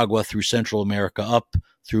Nicaragua through Central America up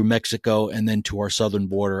through Mexico and then to our southern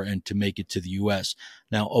border and to make it to the U.S.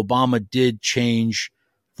 Now, Obama did change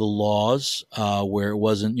the laws where it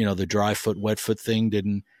wasn't, the dry foot, wet foot thing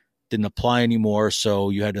didn't apply anymore. So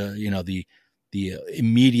you had to, the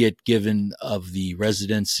immediate given of the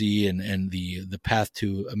residency and the path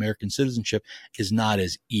to American citizenship is not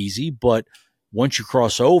as easy. But once you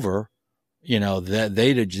cross over, that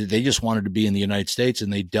they just wanted to be in the United States,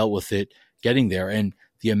 and they dealt with it getting there. And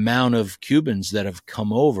the amount of Cubans that have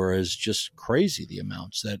come over is just crazy, the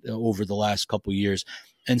amounts that over the last couple of years.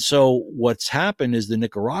 And so what's happened is the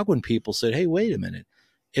Nicaraguan people said, hey, wait a minute.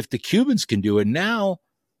 If the Cubans can do it now,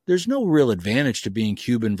 there's no real advantage to being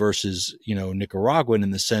Cuban versus, Nicaraguan,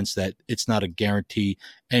 in the sense that it's not a guarantee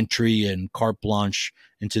entry and carte blanche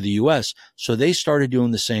into the U.S. So they started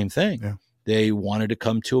doing the same thing. Yeah. They wanted to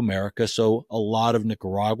come to America. So a lot of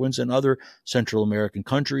Nicaraguans and other Central American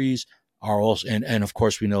countries are also, and of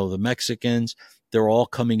course we know the Mexicans, they're all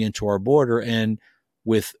coming into our border. And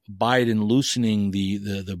with Biden loosening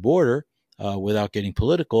the border, without getting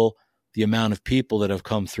political, the amount of people that have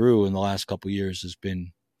come through in the last couple of years has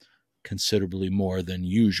been considerably more than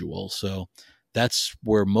usual. So that's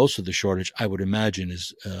where most of the shortage, I would imagine,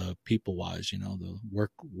 is people-wise, the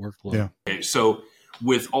workload. Yeah. Okay, so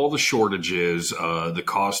with all the shortages, the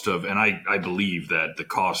cost of, and I believe that the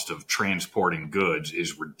cost of transporting goods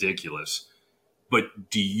is ridiculous, but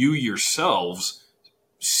do you yourselves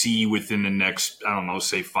see within the next,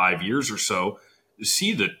 say 5 years or so,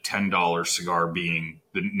 see the $10 cigar being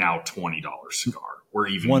the now $20 cigar? Or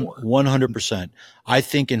even more. 100%. I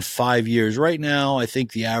think in 5 years, right now, I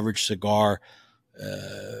think the average cigar,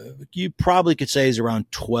 you probably could say is around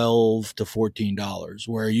 $12 to $14,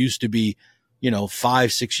 where it used to be,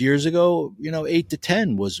 5-6 years ago, 8 to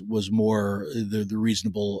 10 was more the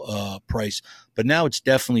reasonable price. But now it's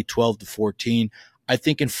definitely 12 to 14. I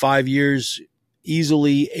think in 5 years,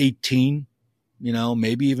 easily 18.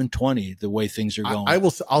 Maybe even 20, the way things are going.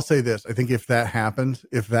 I'll say this. I think if that happens,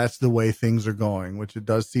 if that's the way things are going, which it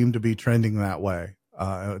does seem to be trending that way,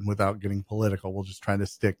 and without getting political, we'll just try to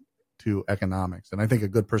stick to economics. And I think a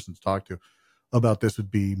good person to talk to about this would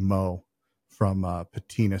be Mo from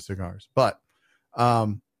Patina Cigars. But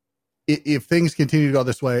if things continue to go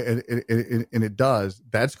this way, and it does,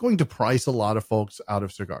 that's going to price a lot of folks out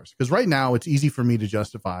of cigars. Because right now it's easy for me to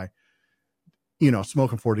justify,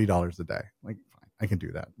 smoking $40 a day. Like, I can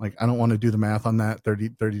do that. Like, I don't want to do the math on that. 30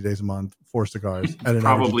 days a month, 4 cigars.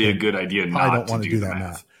 Probably a good idea not I don't want to do that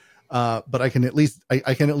math. But I can at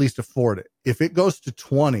least afford it. If it goes to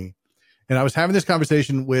 20, and I was having this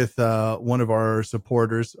conversation with one of our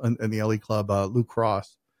supporters in the LE Club, Luke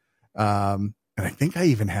Cross, and I think I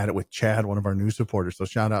even had it with Chad, one of our new supporters. So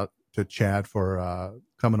shout out to Chad for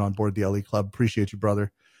coming on board the LE Club. Appreciate you,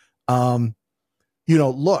 brother.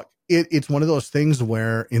 Look. It's one of those things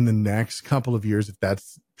where in the next couple of years, if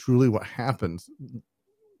that's truly what happens,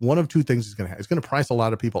 one of two things is going to happen. It's going to price a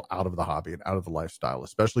lot of people out of the hobby and out of the lifestyle,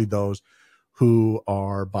 especially those who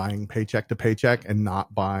are buying paycheck to paycheck and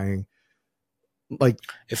not buying. Like,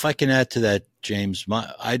 if I can add to that, James,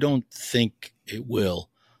 I don't think it will.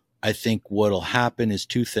 I think what'll happen is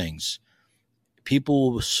two things.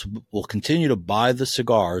 People will continue to buy the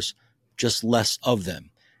cigars, just less of them.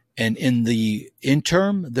 And in the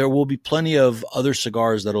interim, there will be plenty of other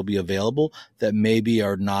cigars that'll be available that maybe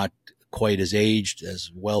are not quite as aged,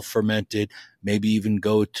 as well fermented, maybe even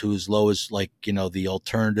go to as low as the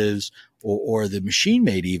alternatives or the machine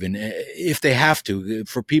made, even if they have to,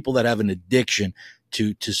 for people that have an addiction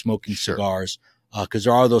to smoking cigars, because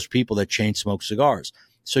there are those people that chain smoke cigars.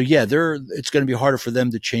 So yeah, it's going to be harder for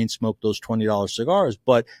them to chain smoke those $20 cigars,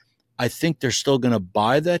 but I think they're still going to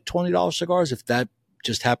buy that $20 cigars if that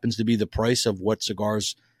just happens to be the price of what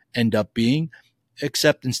cigars end up being,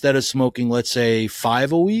 except instead of smoking, let's say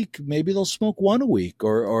 5 a week, maybe they'll smoke 1 a week,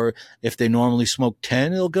 or if they normally smoke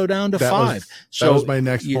 10, it'll go down to 5. So that was my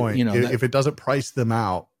next point. If it doesn't price them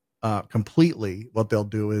out completely, what they'll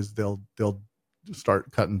do is they'll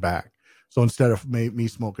start cutting back. So instead of me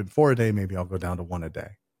smoking 4 a day, maybe I'll go down to 1 a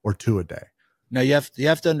day or 2 a day. Now you have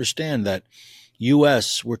to understand that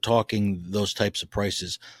U.S., we're talking those types of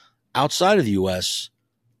prices. Outside of the U.S.,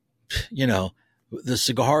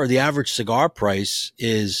 the average cigar price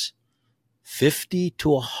is $50 to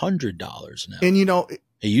 $100 now. And, you know,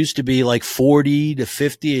 it used to be like 40 to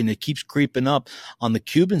 50, and it keeps creeping up. On the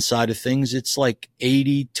Cuban side of things, it's like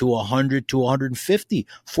 80 to 100 to 150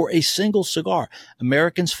 for a single cigar.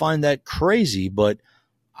 Americans find that crazy, but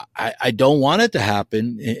I don't want it to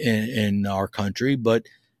happen in our country, but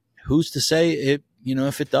who's to say it, you know,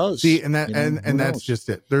 if it does? See, and that, and that's just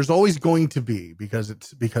it. There's always going to be, because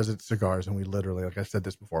it's cigars, and we literally, like I said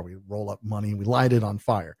this before, we roll up money, we light it on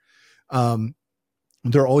fire.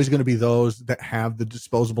 There are always going to be those that have the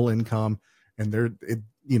disposable income, and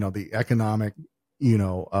the economic,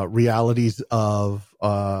 realities of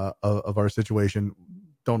our situation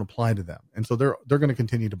don't apply to them. And so they're going to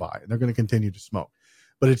continue to buy, and they're going to continue to smoke.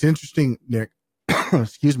 But it's interesting, Nick,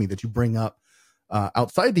 excuse me, that you bring up,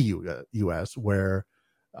 outside the US where,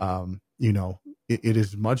 it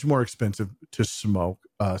is much more expensive to smoke,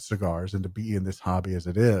 cigars and to be in this hobby as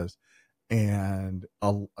it is. And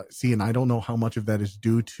and I don't know how much of that is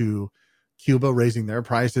due to Cuba raising their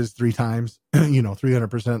prices 3 times,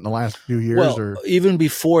 300% in the last few years. Well, or even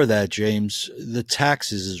before that, James, the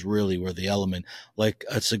taxes is really where the element. Like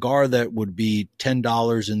a cigar that would be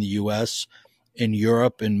 $10 in the U.S., in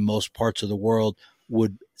Europe and most parts of the world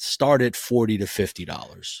would start at $40 to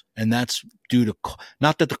 $50, and that's due to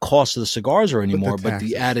not that the cost of the cigars are anymore, but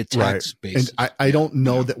the added tax base. And I don't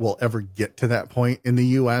know that we'll ever get to that point in the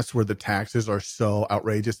U.S. where the taxes are so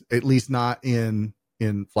outrageous. At least not in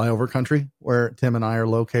flyover country where Tim and I are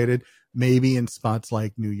located. Maybe in spots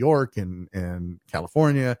like New York and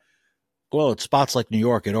California. Well, at spots like New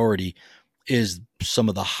York, it already is some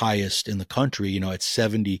of the highest in the country. At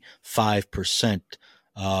 75%.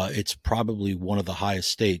 It's probably one of the highest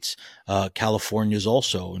states. California is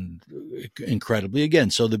also incredibly, again.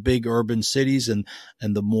 So the big urban cities and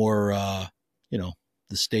the more,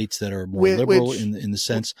 the states that are more liberal in the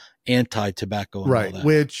sense anti-tobacco, and all that.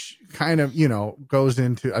 Which kind of, goes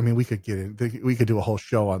into, I mean, we could do a whole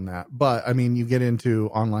show on that, but I mean, you get into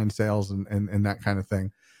online sales and that kind of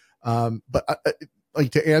thing. But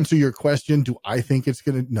like, to answer your question, do I think it's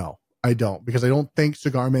going to, no, I don't, because I don't think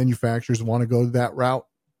cigar manufacturers want to go that route.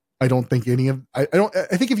 I don't think I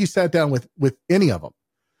think if you sat down with any of them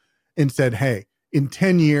and said, hey, in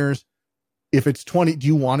 10 years, if it's 20, do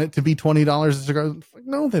you want it to be $20 a cigar? Like,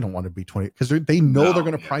 no, they don't want it to be 20, because they know they're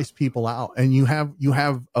going to price people out. And you have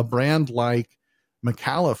a brand like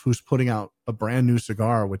McAuliffe who's putting out a brand new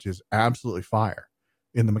cigar, which is absolutely fire,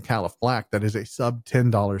 in the McAuliffe Black, that is a sub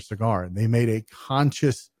 $10 cigar. And they made a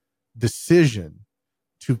conscious decision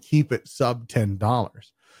to keep it sub $10.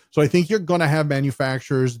 So I think you're going to have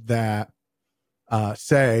manufacturers that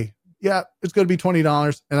say, yeah, it's going to be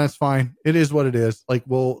 $20, and that's fine. It is what it is. Like,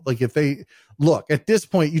 well, like if they look at this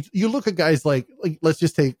point, you look at guys like let's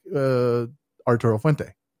just take Arturo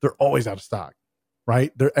Fuente. They're always out of stock,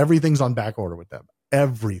 right? Everything's on back order with them.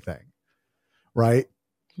 Everything, right?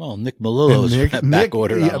 Well, Nick Mellilo is back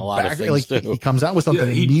ordered on a lot of things too. He comes out with something,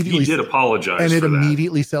 immediately. He did apologize, and it for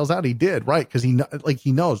immediately sells out. He did, right? Because he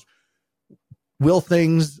knows. Will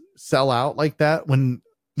things sell out like that when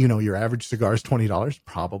your average cigar is $20?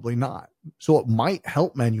 Probably not. So it might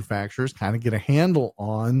help manufacturers kind of get a handle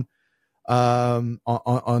on the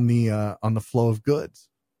flow of goods,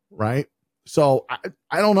 right? So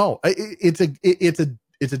I don't know. It's a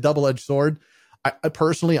double-edged sword. I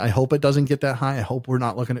personally, I hope it doesn't get that high. I hope we're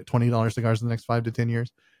not looking at $20 cigars in the next 5 to 10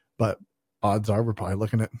 years, but odds are we're probably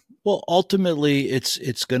looking at. Well, ultimately,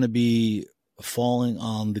 it's going to be falling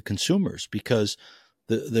on the consumers, because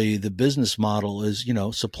the business model is,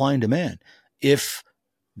 supply and demand. If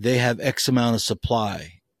they have X amount of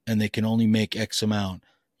supply and they can only make X amount,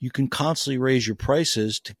 you can constantly raise your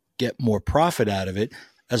prices to get more profit out of it,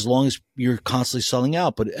 as long as you're constantly selling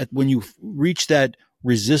out. But when you reach that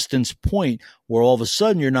resistance point where all of a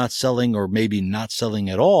sudden you're not selling, or maybe not selling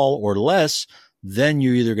at all or less, then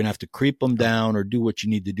you're either going to have to creep them down or do what you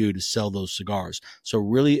need to do to sell those cigars. So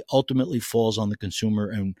really ultimately falls on the consumer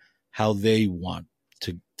and how they want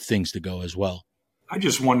things to go as well. I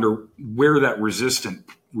just wonder where that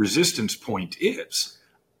resistance point is,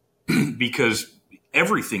 because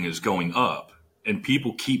everything is going up and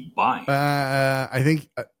people keep buying. I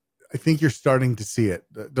think you're starting to see it.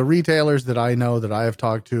 The retailers that I know, that I have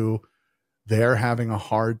talked to, they're having a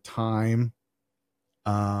hard time.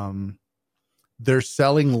 They're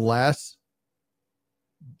selling less,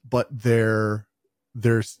 but they're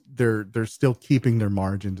still keeping their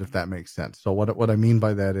margins, if that makes sense. So what I mean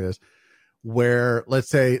by that is, where let's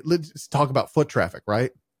talk about foot traffic, right?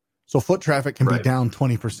 So foot traffic can be down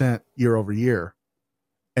 20% year over year,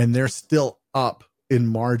 and they're still up in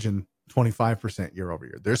margin 25% year over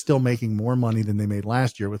year. They're still making more money than they made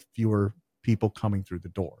last year with fewer people coming through the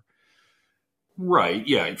door. Right.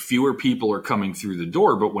 Yeah. Fewer people are coming through the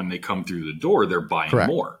door, but when they come through the door, they're buying Correct.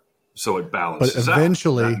 more. So it balances but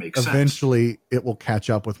eventually, out. That makes eventually it will catch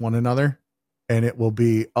up with one another, and it will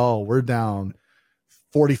be, we're down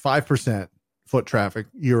 45% foot traffic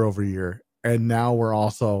year over year. And now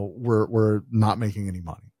we're not making any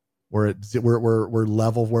money. We're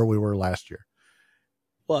level where we were last year.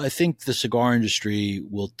 Well, I think the cigar industry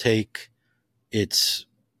will take its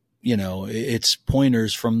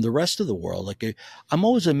pointers from the rest of the world. Like, I'm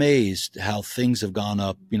always amazed how things have gone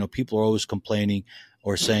up. People are always complaining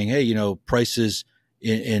or saying, hey, prices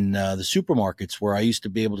in the supermarkets where I used to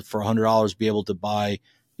be able to, for $100, be able to buy,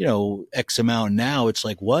 X amount. Now it's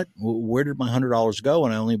like, what? Where did my $100 go?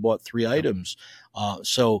 And I only bought 3 items.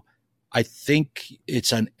 So I think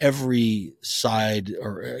it's on every side,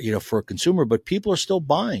 or for a consumer, but people are still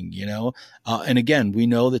buying. And again, we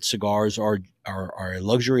know that cigars are a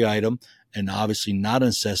luxury item and obviously not a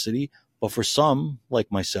necessity. But for some,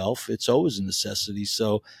 like myself, it's always a necessity.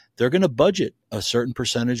 So they're going to budget a certain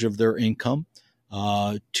percentage of their income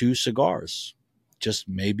to cigars, just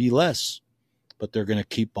maybe less, but they're going to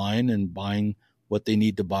keep buying what they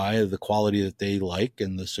need to buy, the quality that they like,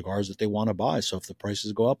 and the cigars that they want to buy. So if the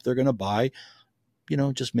prices go up, they're going to buy,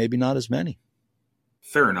 just maybe not as many.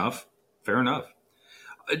 Fair enough.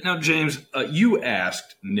 Now, James, you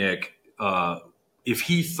asked Nick if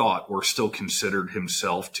he thought or still considered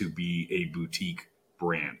himself to be a boutique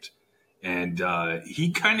brand. And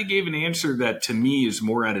he kind of gave an answer that to me is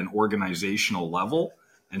more at an organizational level.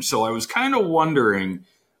 And so I was kind of wondering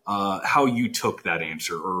how you took that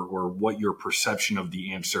answer, or what your perception of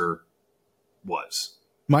the answer was.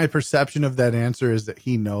 My perception of that answer is that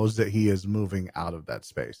he knows that he is moving out of that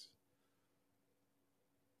space.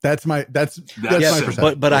 That's my perception.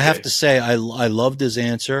 But okay. I have to say, I loved his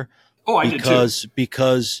answer. Oh, I did too.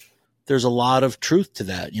 Because there's a lot of truth to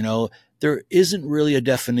that. There isn't really a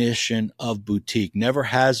definition of boutique. Never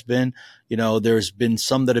has been. There's been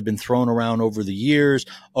some that have been thrown around over the years.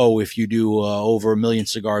 Oh, if you do over 1 million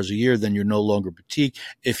cigars a year, then you're no longer boutique.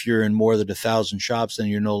 If you're in more than 1,000 shops, then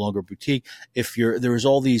you're no longer boutique. There's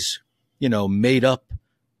all these, made up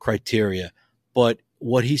criteria. But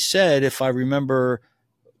what he said, if I remember,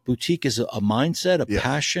 boutique is a mindset, a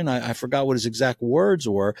passion. I forgot what his exact words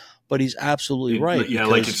were, but he's absolutely right. Yeah,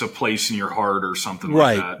 like it's a place in your heart or something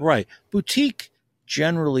like that. Right. Boutique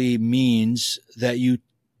generally means that you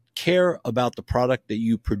care about the product that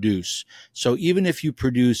you produce. So even if you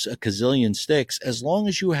produce a gazillion sticks, as long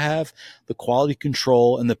as you have the quality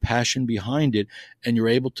control and the passion behind it, and you're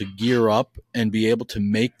able to gear up and be able to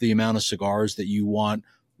make the amount of cigars that you want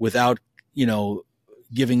without,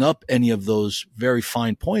 giving up any of those very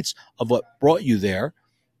fine points of what brought you there,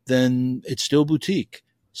 then it's still boutique.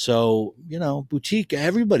 So, boutique,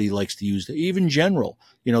 everybody likes to use it, even General.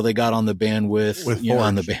 They got on the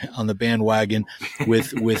on the bandwagon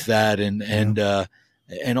with that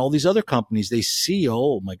and all these other companies. They see,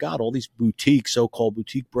 oh my God, all these so-called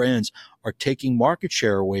boutique brands are taking market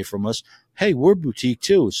share away from us. Hey, we're boutique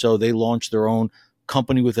too. So they launched their own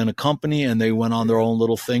company within a company, and they went on their own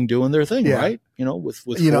little thing doing their thing, right? With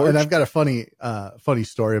and I've got a funny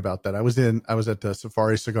story about that. I was at the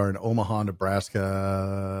Safari Cigar in Omaha,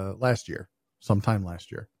 Nebraska sometime last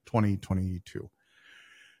year, 2022.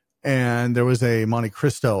 And there was a Monte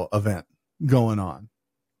Cristo event going on,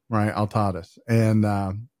 right? Altadas. And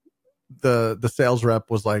the sales rep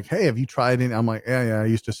was like, hey, have you tried any? I'm like, yeah, I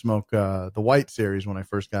used to smoke the White series when I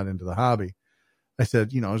first got into the hobby. I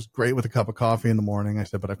said, it was great with a cup of coffee in the morning. I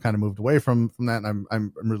said, but I've kind of moved away from that, and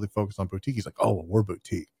I'm really focused on boutique. He's like, oh, well, we're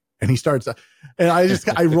boutique. And he starts, and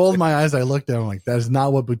I rolled my eyes. I looked at him like, that is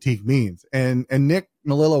not what boutique means. And Nick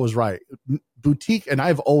Mellilo was right. Boutique, and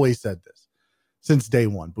I've always said this since day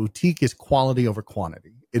one, boutique is quality over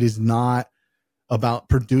quantity. It is not about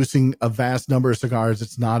producing a vast number of cigars.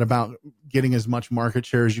 It's not about getting as much market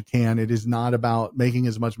share as you can. It is not about making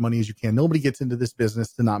as much money as you can. Nobody gets into this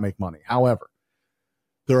business to not make money. However,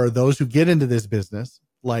 there are those who get into this business,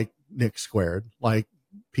 like Nick Squared, like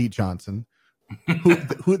Pete Johnson,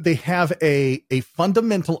 who they have a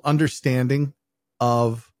fundamental understanding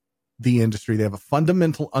of the industry. They have a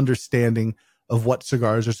fundamental understanding of what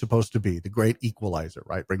cigars are supposed to be. The great equalizer,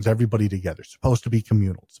 right? Brings everybody together. It's supposed to be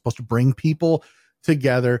communal. It's supposed to bring people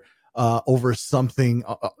together over something,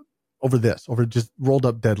 over just rolled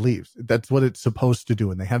up dead leaves. That's what it's supposed to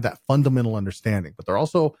do. And they have that fundamental understanding, but they're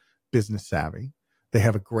also business savvy. They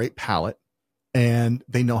have a great palate, and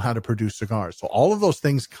they know how to produce cigars. So all of those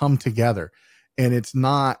things come together, and it's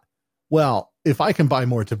not, well, if I can buy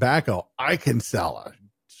more tobacco, I can sell a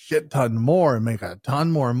shit ton more and make a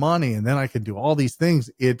ton more money. And then I can do all these things.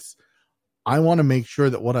 I want to make sure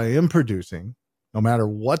that what I am producing, no matter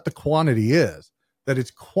what the quantity is, that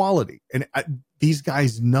it's quality. And these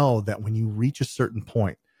guys know that when you reach a certain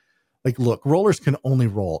point, like, look, rollers can only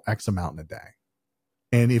roll X amount in a day.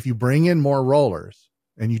 And if you bring in more rollers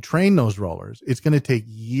and you train those rollers, it's going to take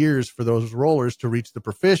years for those rollers to reach the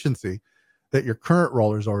proficiency that your current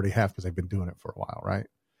rollers already have, because they've been doing it for a while, right?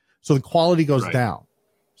 So the quality goes down.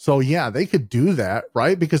 So yeah, they could do that,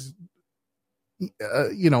 right? Because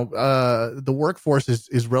the workforce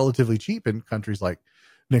is relatively cheap in countries like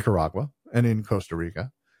Nicaragua and in Costa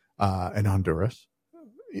Rica and Honduras,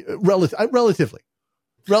 relatively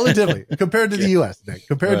compared to the U.S.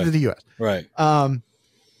 Compared to the U.S. Right.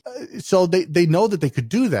 So they know that they could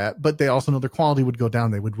do that, but they also know their quality would go down.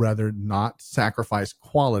 They would rather not sacrifice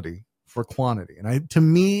quality for quantity. And to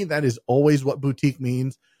me, that is always what boutique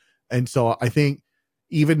means. And so I think,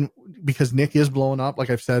 even because Nick is blowing up, like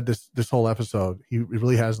I've said this whole episode, he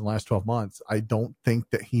really has in the last 12 months. I don't think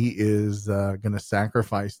that he is going to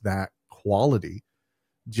sacrifice that quality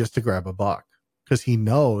just to grab a buck, because he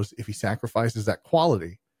knows if he sacrifices that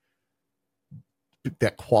quality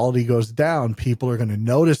goes down. People are going to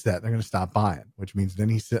notice that. They're going to stop buying, which means then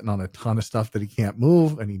he's sitting on a ton of stuff that he can't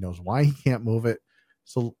move, and he knows why he can't move it.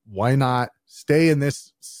 So why not stay in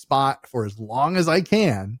this spot for as long as I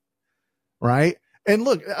can, right? And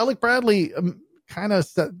look, Alec Bradley kind of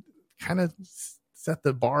set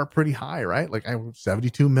the bar pretty high, right? Like, I was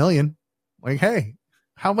 72 million. Like, hey,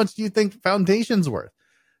 how much do you think Foundation's worth?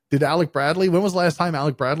 When was the last time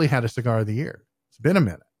Alec Bradley had a cigar of the year? It's been a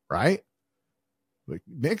minute, right? Like,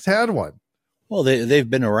 Nick's had one. Well, they've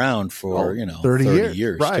been around for 30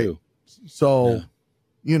 years right? Too. So,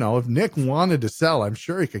 if Nick wanted to sell, I'm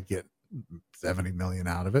sure he could get 70 million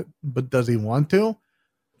out of it. But does he want to?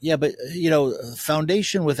 Yeah, but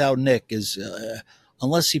Foundation without Nick is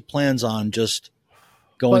unless he plans on just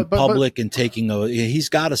going public and taking he's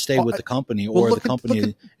got to stay with the company, or the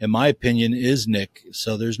company, in my opinion, is Nick.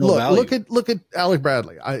 So there's no value. Look at Alec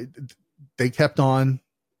Bradley. They kept on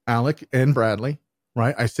Alec and Bradley,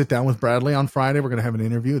 right? I sit down with Bradley on Friday. We're going to have an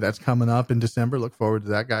interview that's coming up in December. Look forward to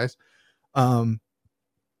that, guys.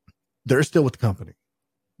 They're still with the company.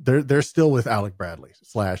 They're still with Alec Bradley /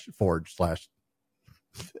 Forge /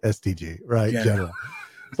 STG, right? General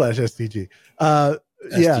 / STG.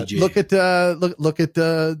 Yeah. Look at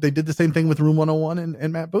they did the same thing with Room 101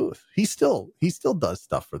 and Matt Booth. He still does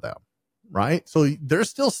stuff for them, right? So they're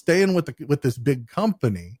still staying with this big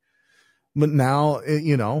company, but now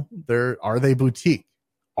are they boutique?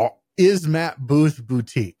 Is Matt Booth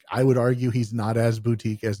boutique? I would argue he's not as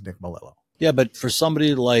boutique as Nick Mellilo. Yeah, but for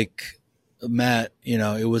somebody like Matt,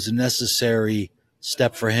 it was a necessary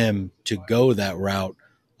step for him to go that route,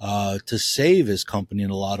 to save his company in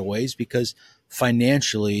a lot of ways, because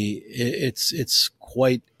financially it's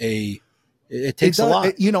quite it takes a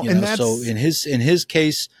lot, and that's, so in his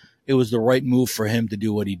case, it was the right move for him to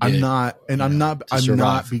do what he did. I'm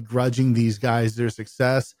not begrudging these guys their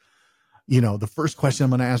success. The first question I'm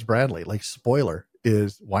going to ask Bradley, like, spoiler,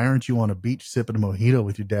 is why aren't you on a beach sipping a mojito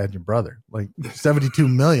with your dad and your brother? Like, 72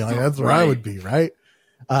 million. Like, that's where I would be, right?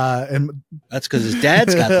 And that's because his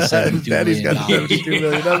dad's got the 72 daddy's million. Got 72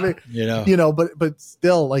 million. But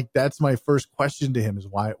still, like, that's my first question to him is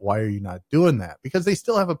why are you not doing that? Because they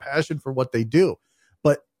still have a passion for what they do.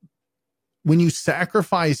 But when you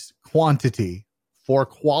sacrifice quantity for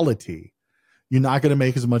quality, you're not going to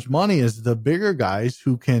make as much money as the bigger guys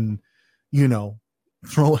who can,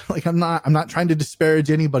 throw, like, I'm not trying to disparage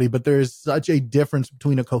anybody, but there is such a difference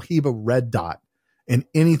between a Cohiba Red Dot and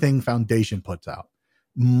anything Foundation puts out.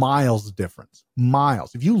 Miles difference.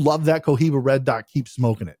 Miles. If you love that Cohiba Red Dot, keep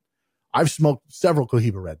smoking it. I've smoked several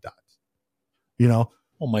Cohiba Red Dots. Well,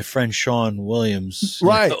 my friend Sean Williams,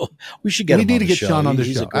 right? We should get. We need to get Sean on the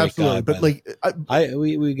show. Absolutely, guy, but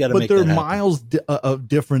we got to. But there are miles of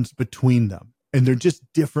difference between them, and they're just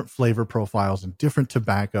different flavor profiles and different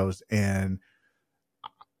tobaccos. And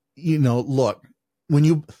look, when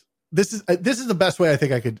you. This is the best way I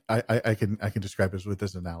think I can describe this with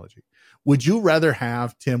this analogy. Would you rather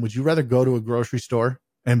go to a grocery store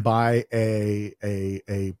and buy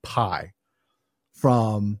a pie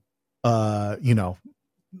from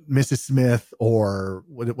Mrs. Smith or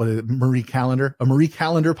what is it, Marie Callender, a Marie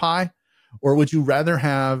Callender pie, or would you rather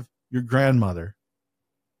have your grandmother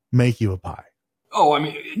make you a pie? Oh, I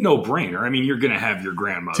mean, no brainer. I mean, you're going to have your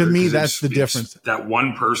grandmother. To me, that's the difference. That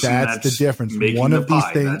one person that's the difference. One of these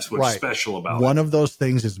things, that's what's special about it. One of those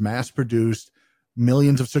things is mass produced,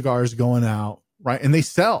 millions of cigars going out, right? And they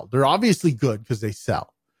sell. They're obviously good because they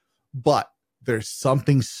sell. But there's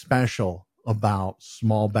something special about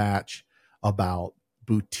small batch, about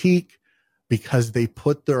boutique, because they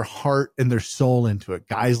put their heart and their soul into it.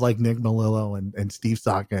 Guys like Nick Mellilo and Steve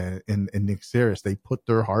Saka and Nick Saris, they put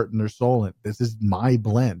their heart and their soul in. This is my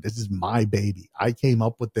blend. This is my baby. I came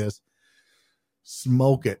up with this.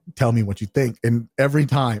 Smoke it. Tell me what you think. And every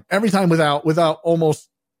time without almost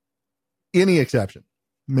any exception,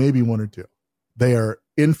 maybe one or two, they are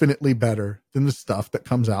infinitely better than the stuff that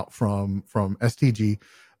comes out from STG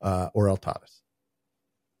or El Tadas.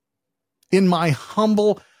 In my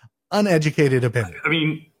humble, uneducated opinion. I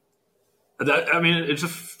mean, it's a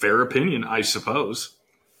fair opinion, I suppose.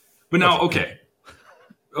 But now, okay.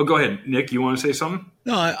 Oh, go ahead, Nick. You want to say something?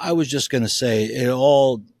 No, I was just going to say it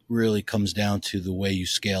all really comes down to the way you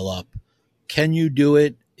scale up. Can you do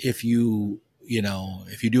it? If you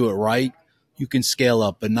do it right, you can scale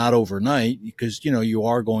up, but not overnight, because you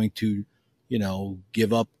are going to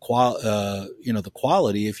give up the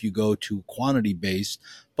quality if you go to quantity based.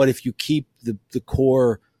 But if you keep the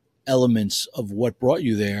core elements of what brought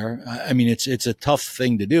you there, I mean, it's a tough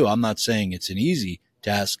thing to do. I'm not saying it's an easy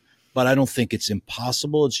task, but I don't think it's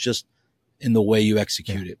impossible. It's just in the way you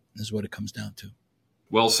execute it is what it comes down to.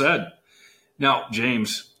 Well said. Now,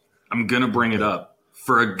 James, I'm going to bring it up.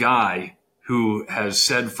 For a guy who has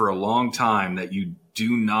said for a long time that you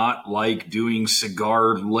do not like doing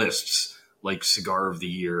cigar lists, like Cigar of the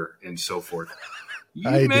Year and so forth.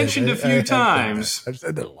 You mentioned a few times. I've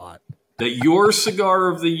said that a lot. That your Cigar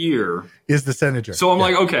of the Year is the Senator. So I'm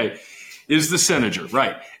like, okay, is the Senator,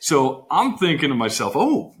 right? So I'm thinking to myself,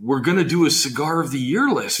 oh, we're going to do a Cigar of the Year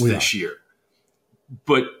list this year.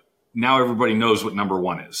 But now everybody knows what number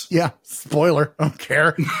one is. Yeah, spoiler. I don't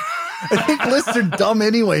care. I think lists are dumb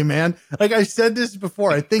anyway, man. Like I said this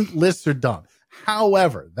before, I think lists are dumb.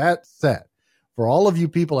 However, that said, for all of you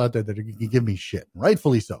people out there that are going to give me shit,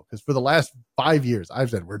 rightfully so, because for the last 5 years, I've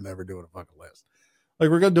said we're never doing a fucking list. Like,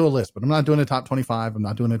 we're going to do a list, but I'm not doing a top 25. I'm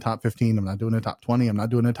not doing a top 15. I'm not doing a top 20. I'm not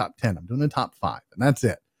doing a top 10. I'm doing a top 5, and that's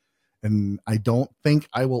it. And I don't think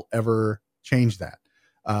I will ever change that.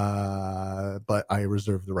 But I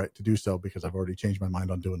reserve the right to do so because I've already changed my mind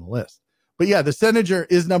on doing a list. But yeah, the Senator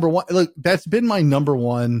is number one. Look, that's been my number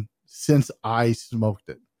one since I smoked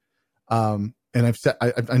it. And I've said,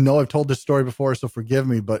 I know I've told this story before, so forgive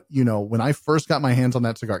me, but when I first got my hands on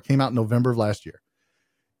that cigar, it came out in November of last year,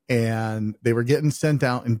 and they were getting sent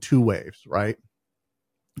out in 2 waves, right?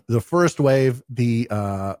 The first wave, the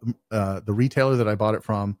retailer that I bought it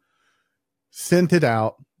from sent it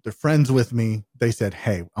out. They're friends with me. They said,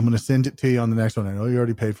 hey, I'm going to send it to you on the next one. I know you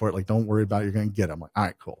already paid for it. Like, don't worry about it. You're going to get it. I'm like, all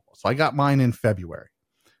right, cool. So I got mine in February.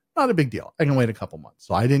 Not a big deal. I can wait a couple months.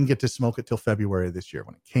 So I didn't get to smoke it till February of this year.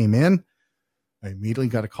 When it came in, I immediately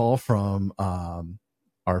got a call from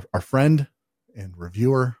our friend and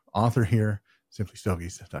reviewer, author here,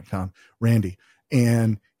 simplystogies.com, Randy.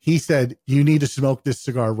 And he said, you need to smoke this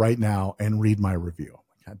cigar right now and read my review. I'm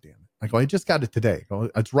like, God damn it. I go, I just got it today.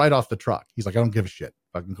 It's right off the truck. He's like, I don't give a shit.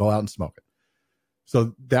 I can go out and smoke it.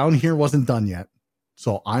 So down here wasn't done yet.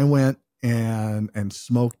 So I went and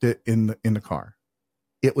smoked it in the car.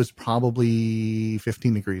 It was probably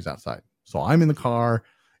 15 degrees outside. So I'm in the car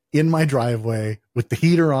in my driveway with the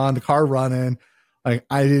heater on, the car running. I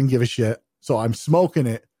didn't give a shit. So I'm smoking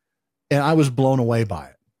it, and I was blown away by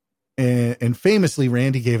it. And famously,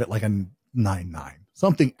 Randy gave it like a 9.9,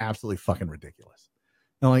 something absolutely fucking ridiculous.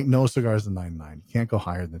 And like, no cigars in 9.9. You can't go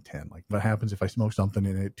higher than 10. Like, what happens if I smoke something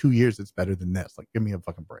in it 2 years? It's better than this. Like, give me a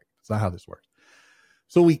fucking break. That's not how this works.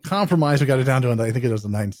 So we compromised. We got it down to, I think it was a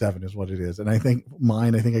 9.7 is what it is. And I think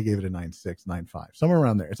I gave it a 9.6, 9.5, somewhere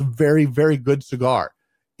around there. It's a very, very good cigar.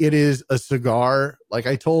 It is a cigar. Like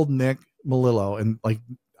I told Nick Mellilo, and like,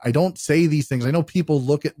 I don't say these things. I know people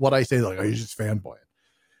look at what I say like, oh, you're just fanboying.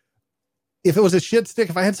 If it was a shit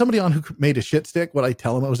stick, if I had somebody on who made a shit stick, would I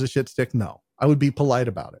tell them it was a shit stick? No. I would be polite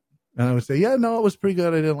about it. And I would say, yeah, no, it was pretty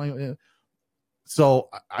good. I didn't like it. So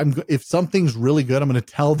if something's really good, I'm going to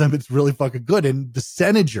tell them it's really fucking good. And the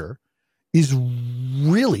Senator is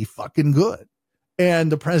really fucking good.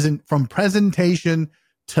 And from presentation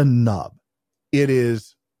to nub,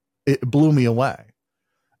 it blew me away.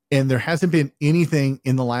 And there hasn't been anything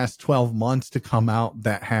in the last 12 months to come out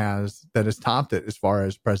that has topped it as far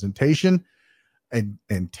as presentation and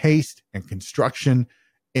taste and construction.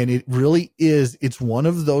 And it really is, it's one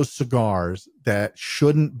of those cigars that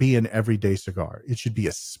shouldn't be an everyday cigar. It should be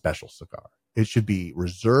a special cigar. It should be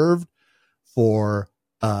reserved for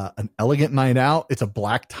an elegant night out. It's a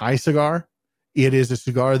black tie cigar. It is a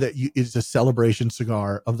cigar that is a celebration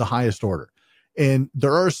cigar of the highest order. And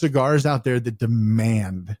there are cigars out there that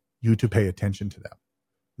demand you to pay attention to them.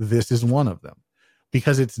 This is one of them,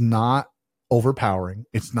 because it's not overpowering.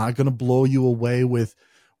 It's not going to blow you away with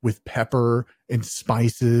pepper and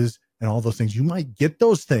spices and all those things. You might get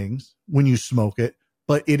those things when you smoke it,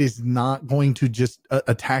 but it is not going to just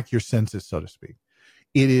attack your senses, so to speak.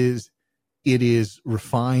 It is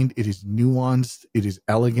refined. It is nuanced. It is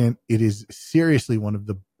elegant. It is seriously one of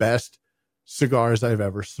the best cigars I've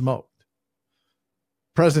ever smoked.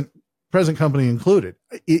 Present company included.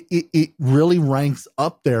 It really ranks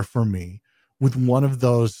up there for me with one of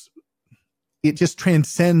those. It just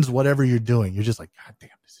transcends whatever you're doing. You're just like, God damn,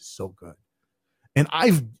 this is so good. And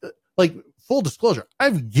I've, like, full disclosure,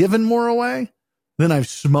 I've given more away than I've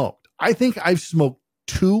smoked. I think I've smoked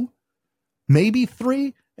 2, maybe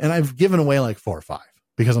 3, and I've given away like 4 or 5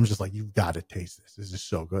 because I'm just like, you've got to taste this. This is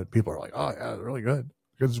so good. People are like, oh yeah, it's really good.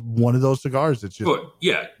 It's one of those cigars that's just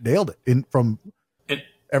nailed it from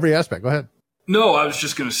every aspect. Go ahead. No, I was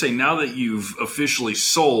just going to say, now that you've officially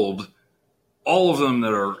sold all of them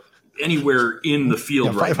that are anywhere in the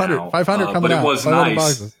field right now, 500 coming but out. It was nice.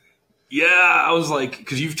 Boxes. Yeah, I was like,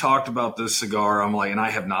 because you've talked about this cigar, I'm like, and I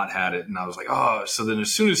have not had it, and I was like, oh. So then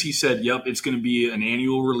as soon as he said, yep, it's going to be an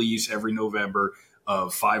annual release every November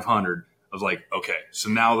of 500, I was like, okay, so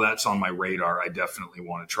now that's on my radar. I definitely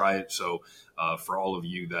want to try it. So for all of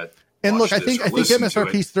you that and look, I think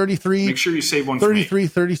MSRP is 33. Make sure you save one. $33,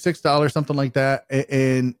 $36, something like that,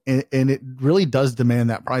 and it really does demand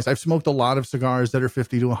that price. I've smoked a lot of cigars that are $50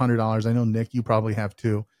 to $100. I know, Nick, you probably have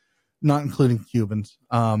too, not including Cubans,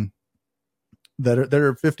 that are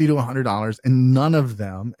 $50 to $100, and none of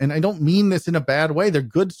them, and I don't mean this in a bad way, they're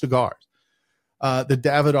good cigars. The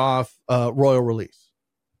Davidoff Royal Release,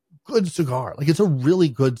 good cigar, like it's a really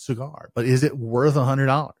good cigar, but is it worth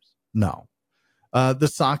 $100? No. The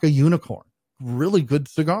Saka Unicorn, really good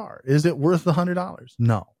cigar. Is it worth $100?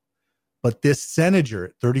 No. But this Senator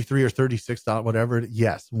at $33 or $36, whatever,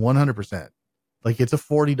 yes, 100%. Like it's a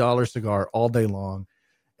 $40 cigar all day long,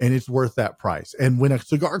 and it's worth that price. And when a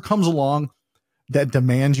cigar comes along that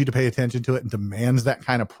demands you to pay attention to it and demands that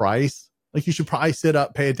kind of price, like you should probably sit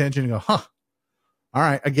up, pay attention, and go, huh, all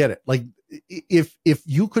right, I get it. Like if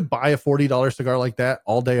you could buy a $40 cigar like that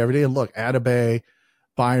all day, every day, and look, Atabey,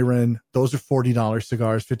 Byron, those are $40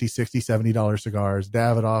 cigars, $50, $60, $70 cigars.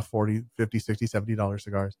 Davidoff, $40, $50, $60, $70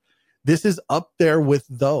 cigars. This is up there with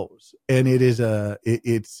those, and it is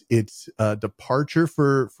it's a departure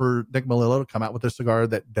for Nick Mellilo to come out with a cigar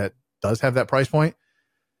that does have that price point,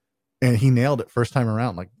 and he nailed it first time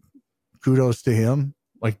around. Like, kudos to him.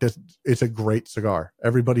 Like this, it's a great cigar.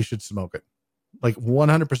 Everybody should smoke it. Like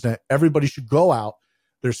 100%. Everybody should go out.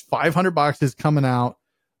 There's 500 boxes coming out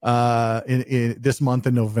in this month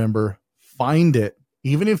in November. Find it,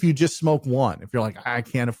 even if you just smoke one. If you're like, I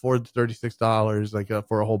can't afford the $36 like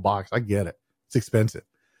for a whole box, I get it, it's expensive.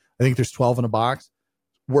 I think there's 12 in a box,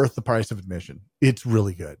 worth the price of admission. It's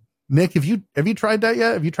really good. Nick, have you tried that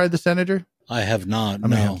yet? Have you tried the Senator? I have not.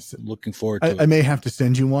 No, looking forward to it. I may have to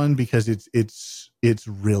send you one because it's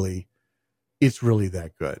really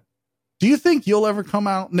that good. Do you think you'll ever come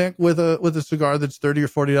out, Nick, with a cigar that's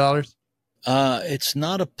 $30 or $40? It's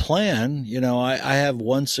not a plan. You know, I have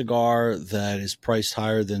one cigar that is priced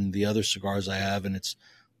higher than the other cigars I have, and it's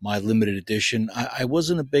my limited edition. I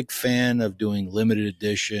wasn't a big fan of doing limited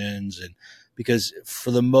editions, and because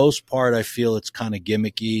for the most part, I feel it's kind of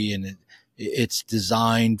gimmicky, and it's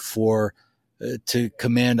designed for to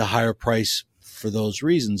command a higher price for those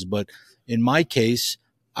reasons. But in my case,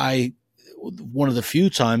 one of the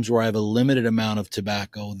few times where I have a limited amount of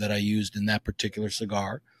tobacco that I used in that particular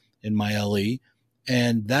cigar in my LE.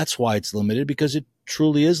 And that's why it's limited, because it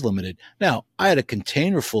truly is limited. Now, I had a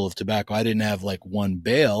container full of tobacco. I didn't have like one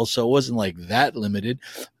bale, so it wasn't like that limited.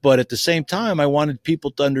 But at the same time, I wanted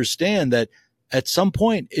people to understand that at some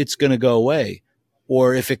point it's going to go away.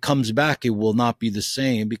 Or if it comes back, it will not be the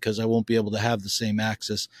same, because I won't be able to have the same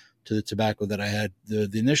access to the tobacco that I had the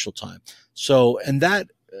initial time. So, and that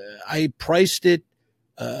I priced it.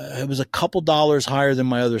 It was a couple dollars higher than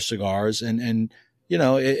my other cigars, and you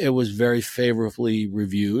know, it was very favorably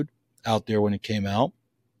reviewed out there when it came out,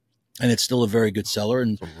 and it's still a very good seller,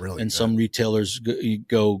 and really and some retailers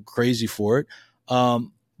go crazy for it.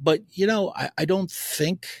 But you know, I don't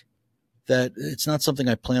think that it's not something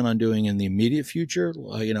I plan on doing in the immediate future.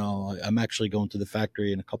 You know, I'm actually going to the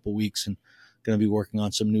factory in a couple of weeks and going to be working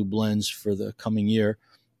on some new blends for the coming year.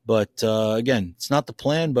 But again, it's not the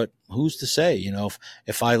plan, but who's to say? You know,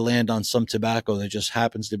 if I land on some tobacco that just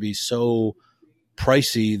happens to be so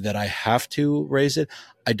pricey that I have to raise it,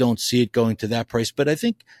 I don't see it going to that price. But I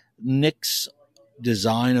think Nick's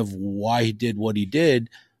design of why he did what he did,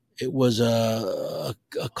 it was a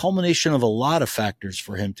culmination of a lot of factors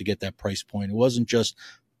for him to get that price point. It wasn't just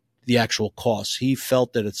the actual costs. He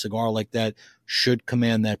felt that a cigar like that should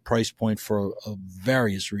command that price point for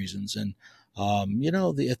various reasons. And, at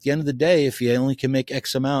the end of the day, if you only can make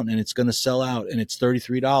X amount and it's going to sell out and it's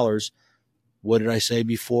 $33, what did I say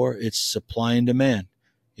before? It's supply and demand.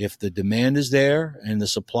 If the demand is there and the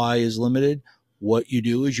supply is limited, what you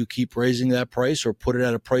do is you keep raising that price or put it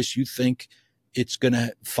at a price you think it's going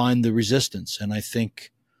to find the resistance. And I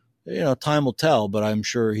think, time will tell, but I'm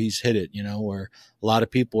sure he's hit it, where a lot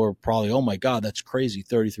of people are probably, oh my God, that's crazy,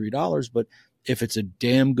 $33. But if it's a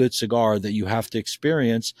damn good cigar that you have to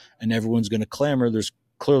experience and everyone's going to clamor, there's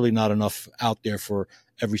clearly not enough out there for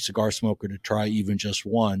every cigar smoker to try even just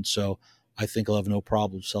one. So I think I'll have no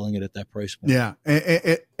problem selling it at that price point. Yeah.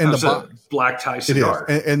 And the box, black tie cigar.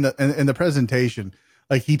 It is. And the presentation,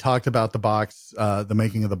 like he talked about the box, the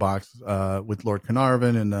making of the box with Lord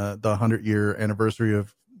Carnarvon and the 100-year anniversary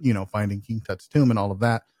of, finding King Tut's tomb and all of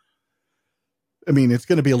that. I mean, it's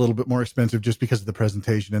going to be a little bit more expensive just because of the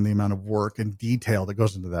presentation and the amount of work and detail that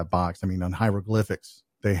goes into that box. I mean, on hieroglyphics,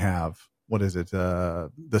 they have, what is it? The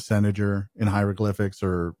Senator in hieroglyphics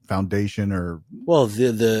or foundation or. Well,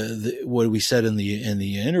 the what we said in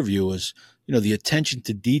the interview was, the attention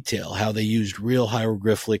to detail, how they used real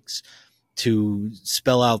hieroglyphics to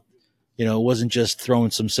spell out, it wasn't just throwing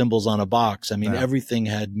some symbols on a box. I mean, everything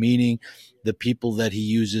had meaning. The people that he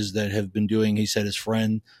uses that have been doing, he said his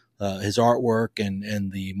friend, his artwork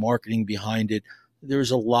and the marketing behind it, there's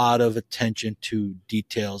a lot of attention to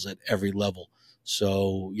details at every level.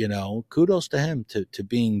 So, kudos to him to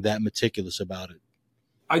being that meticulous about it.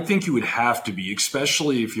 I think you would have to be,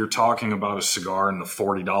 especially if you're talking about a cigar in the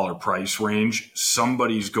 $40 price range.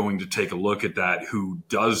 Somebody's going to take a look at that who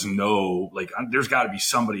does know, like, there's got to be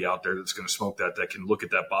somebody out there that's going to smoke that can look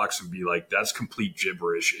at that box and be like, that's complete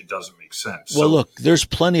gibberish. It doesn't make sense. Well, look, there's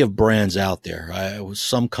plenty of brands out there.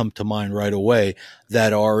 Some come to mind right away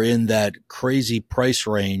that are in that crazy price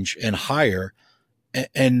range and higher.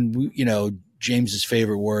 And James's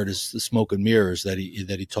favorite word is the smoke and mirrors that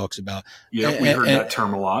he talks about. Yeah, we heard that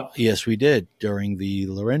term a lot. Yes, we did during the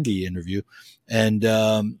Lorendi interview. And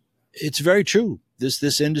it's very true.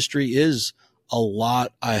 This industry is a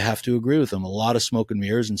lot, I have to agree with him, a lot of smoke and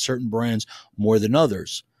mirrors and certain brands more than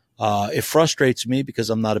others. It frustrates me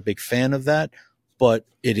because I'm not a big fan of that, but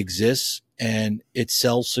it exists and it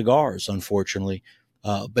sells cigars, unfortunately.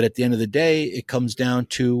 But at the end of the day, it comes down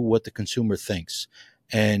to what the consumer thinks.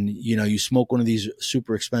 And, you smoke one of these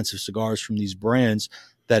super expensive cigars from these brands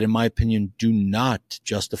that, in my opinion, do not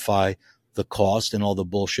justify the cost and all the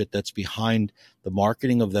bullshit that's behind the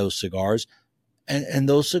marketing of those cigars. And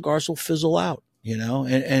those cigars will fizzle out,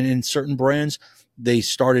 and in certain brands, they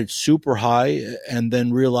started super high and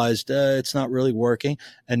then realized it's not really working.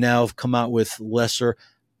 And now have come out with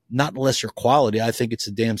not lesser quality. I think it's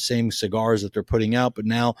the damn same cigars that they're putting out, but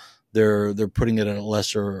now they're putting it at a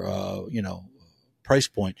lesser, price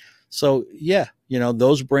point. So yeah,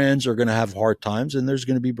 those brands are going to have hard times, and there's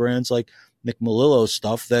going to be brands like Nick Mellilo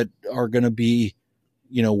stuff that are going to be,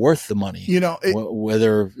 worth the money.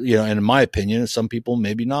 Whether and in my opinion, some people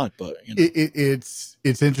maybe not, but it's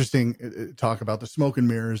interesting to talk about the smoke and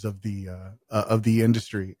mirrors of the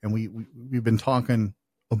industry, and we've been talking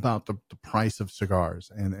about the price of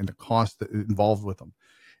cigars and the cost that involved with them,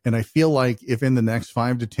 and I feel like if in the next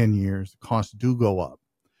 5 to 10 years the costs do go up,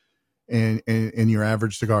 and your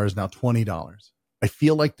average cigar is now $20. I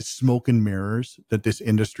feel like the smoke and mirrors that this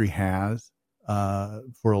industry has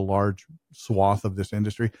for a large swath of this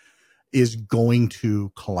industry is going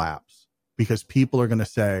to collapse, because people are going to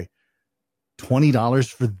say $20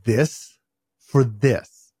 for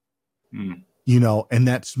this, and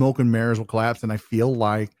that smoke and mirrors will collapse. And I feel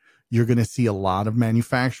like you're going to see a lot of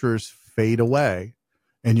manufacturers fade away,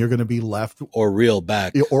 and you're going to be left or reel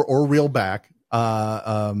back.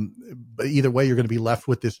 But either way, you're going to be left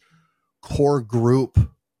with this core group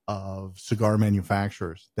of cigar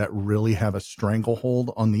manufacturers that really have a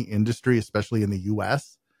stranglehold on the industry, especially in the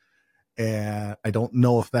U.S. And I don't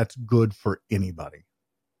know if that's good for anybody,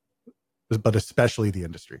 but especially the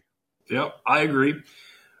industry. Yep, I agree.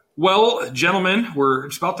 Well, gentlemen,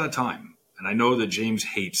 it's about that time. And I know that James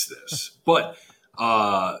hates this, but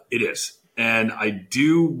it is. And I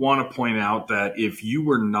do want to point out that if you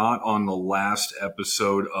were not on the last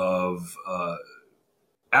episode of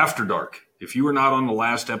After Dark,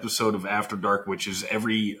 which is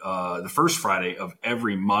the first Friday of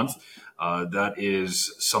every month, that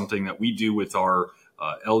is something that we do with our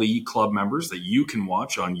LE Club members that you can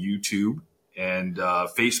watch on YouTube and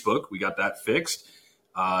Facebook. We got that fixed.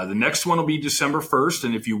 The next one will be December 1st.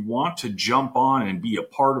 And if you want to jump on and be a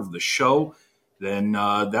part of the show, then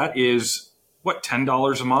that is what,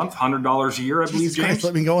 $10 a month, $100 a year, I believe, James? Christ,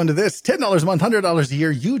 let me go into this. $10 a month, $100 a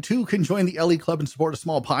year. You too can join the LE Club and support a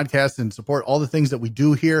small podcast and support all the things that we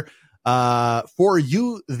do here. For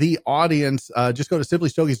you, the audience, just go to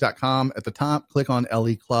simplystogies.com at the top, click on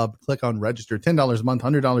LE Club, click on register, $10 a month,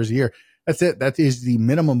 $100 a year. That's it. That is the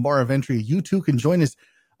minimum bar of entry. You too can join us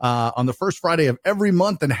on the first Friday of every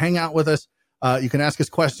month and hang out with us. You can ask us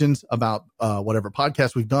questions about whatever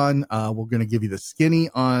podcast we've done. We're going to give you the skinny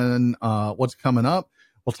on what's coming up.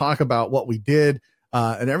 We'll talk about what we did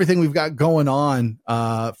and everything we've got going on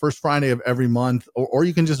first Friday of every month, or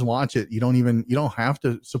you can just watch it. You don't have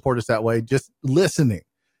to support us that way. Just listening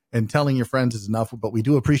and telling your friends is enough. But we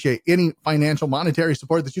do appreciate any financial, monetary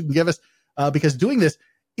support that you can give us because doing this,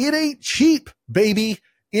 it ain't cheap, baby.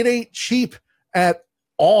 It ain't cheap at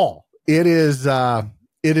all. It is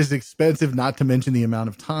expensive, not to mention the amount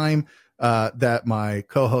of time that my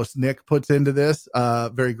co-host Nick puts into this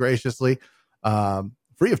very graciously,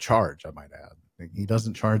 free of charge, I might add. He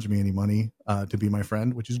doesn't charge me any money to be my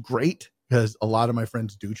friend, which is great because a lot of my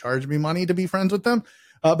friends do charge me money to be friends with them,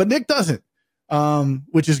 but Nick doesn't,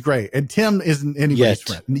 which is great. And Tim isn't anybody's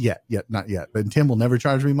friend yet, not yet. But Tim will never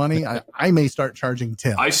charge me money. I may start charging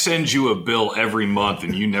Tim. I send you a bill every month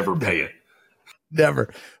and you never pay it.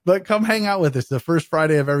 Never. But come hang out with us the first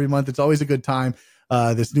Friday of every month. It's always a good time.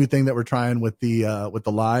 This new thing that we're trying with the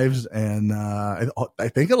lives, and I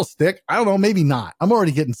think it'll stick. I don't know, maybe not. I'm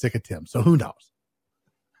already getting sick of Tim, so who knows?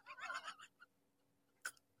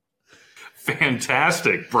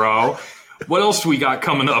 Fantastic, bro. What else do we got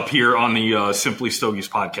coming up here on the Simply Stogies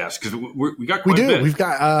podcast? Because we got quite a bit. We've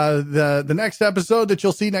got the next episode that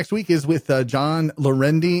you'll see next week is with John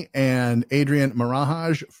Lorendi and Adrian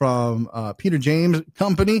Marahaj from Peter James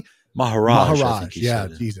Company. Maharaj. Yeah,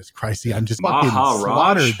 Jesus Christ. See, I'm just fucking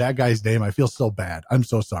slaughtered that guy's name. I feel so bad. I'm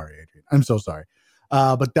so sorry, Adrian. I'm so sorry.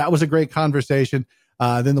 But that was a great conversation.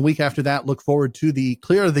 Then the week after that, look forward to the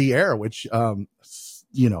Clear the Air, which,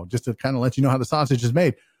 just to kind of let you know how the sausage is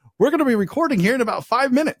made. We're going to be recording here in about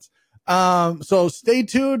 5 minutes. So stay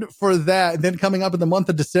tuned for that. And then coming up in the month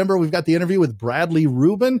of December, we've got the interview with Bradley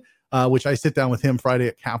Rubin, which I sit down with him Friday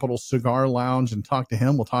at Capitol Cigar Lounge and talk to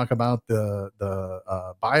him. We'll talk about the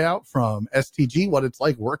buyout from STG, what it's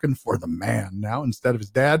like working for the man now instead of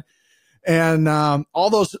his dad, and all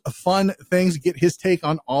those fun things. Get his take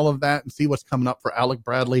on all of that and see what's coming up for Alec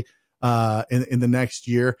Bradley in the next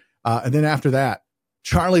year. And then after that,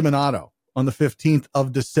 Charlie Minato on the 15th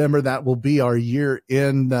of December. That will be our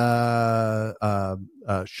year-end show.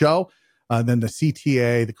 Then the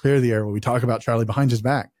CTA, the Clear the Air, where we talk about Charlie behind his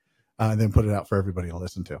back. And then put it out for everybody to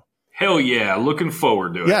listen to. Hell yeah. Looking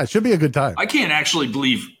forward to it. Yeah, it should be a good time. I can't actually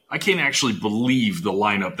believe the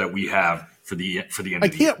lineup that we have for the end of the year. I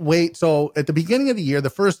can't wait. So at the beginning of the year, the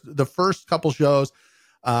first couple shows,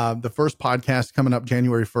 the first podcast coming up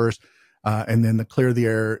January 1st, and then the Clear the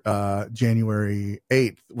Air January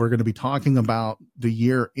 8th. We're going to be talking about the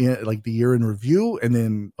year in review, and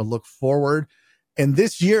then a look forward. And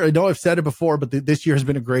this year, I know I've said it before, but this year has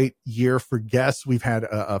been a great year for guests. We've had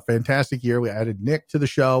a fantastic year. We added Nick to the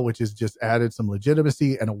show, which has just added some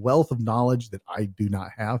legitimacy and a wealth of knowledge that I do not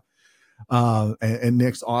have. And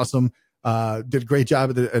Nick's awesome. Did a great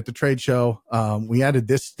job at the trade show. We added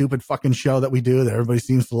this stupid fucking show that we do that everybody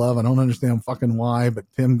seems to love. I don't understand fucking why, but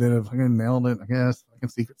Tim did it. Fucking nailed it, I guess. Fucking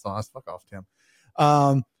secret sauce. Fuck off, Tim.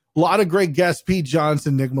 A lot of great guests: Pete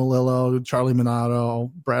Johnson, Nick Mellilo, Charlie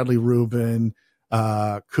Minato, Bradley Rubin,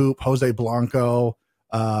 Coop, Jose Blanco.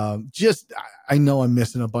 I know I'm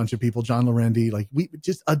missing a bunch of people. John Lorendi,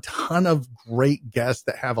 just a ton of great guests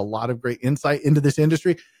that have a lot of great insight into this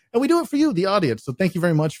industry. And we do it for you, the audience. So thank you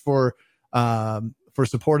very much for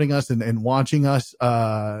supporting us and watching us,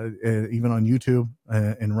 even on YouTube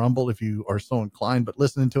and Rumble, if you are so inclined, but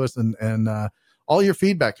listening to us and all your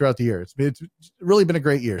feedback throughout the year. It's really been a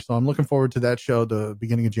great year. So I'm looking forward to that show, the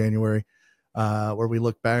beginning of January, where we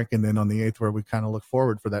look back, and then on the 8th, where we kind of look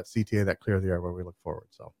forward for that CTA, that Clear the Air, where we look forward.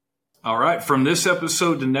 So, all right, from this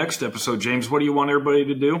episode to next episode, James, what do you want everybody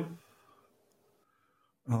to do?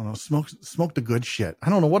 I don't know. Smoke the good shit. I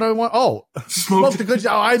don't know what I want. Oh, smoke the good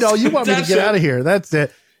shit. Oh, I know. You want me to get out of here. That's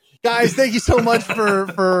it. Guys, thank you so much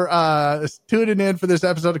for tuning in for this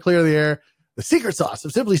episode of Clear the Air, the secret sauce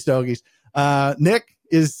of Simply Stogies. Nick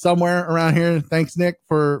is somewhere around here. Thanks, Nick,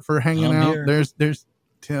 for hanging out. Here. There's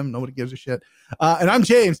Tim. Nobody gives a shit. And I'm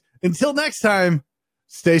James. Until next time,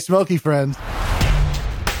 stay smoky, friends.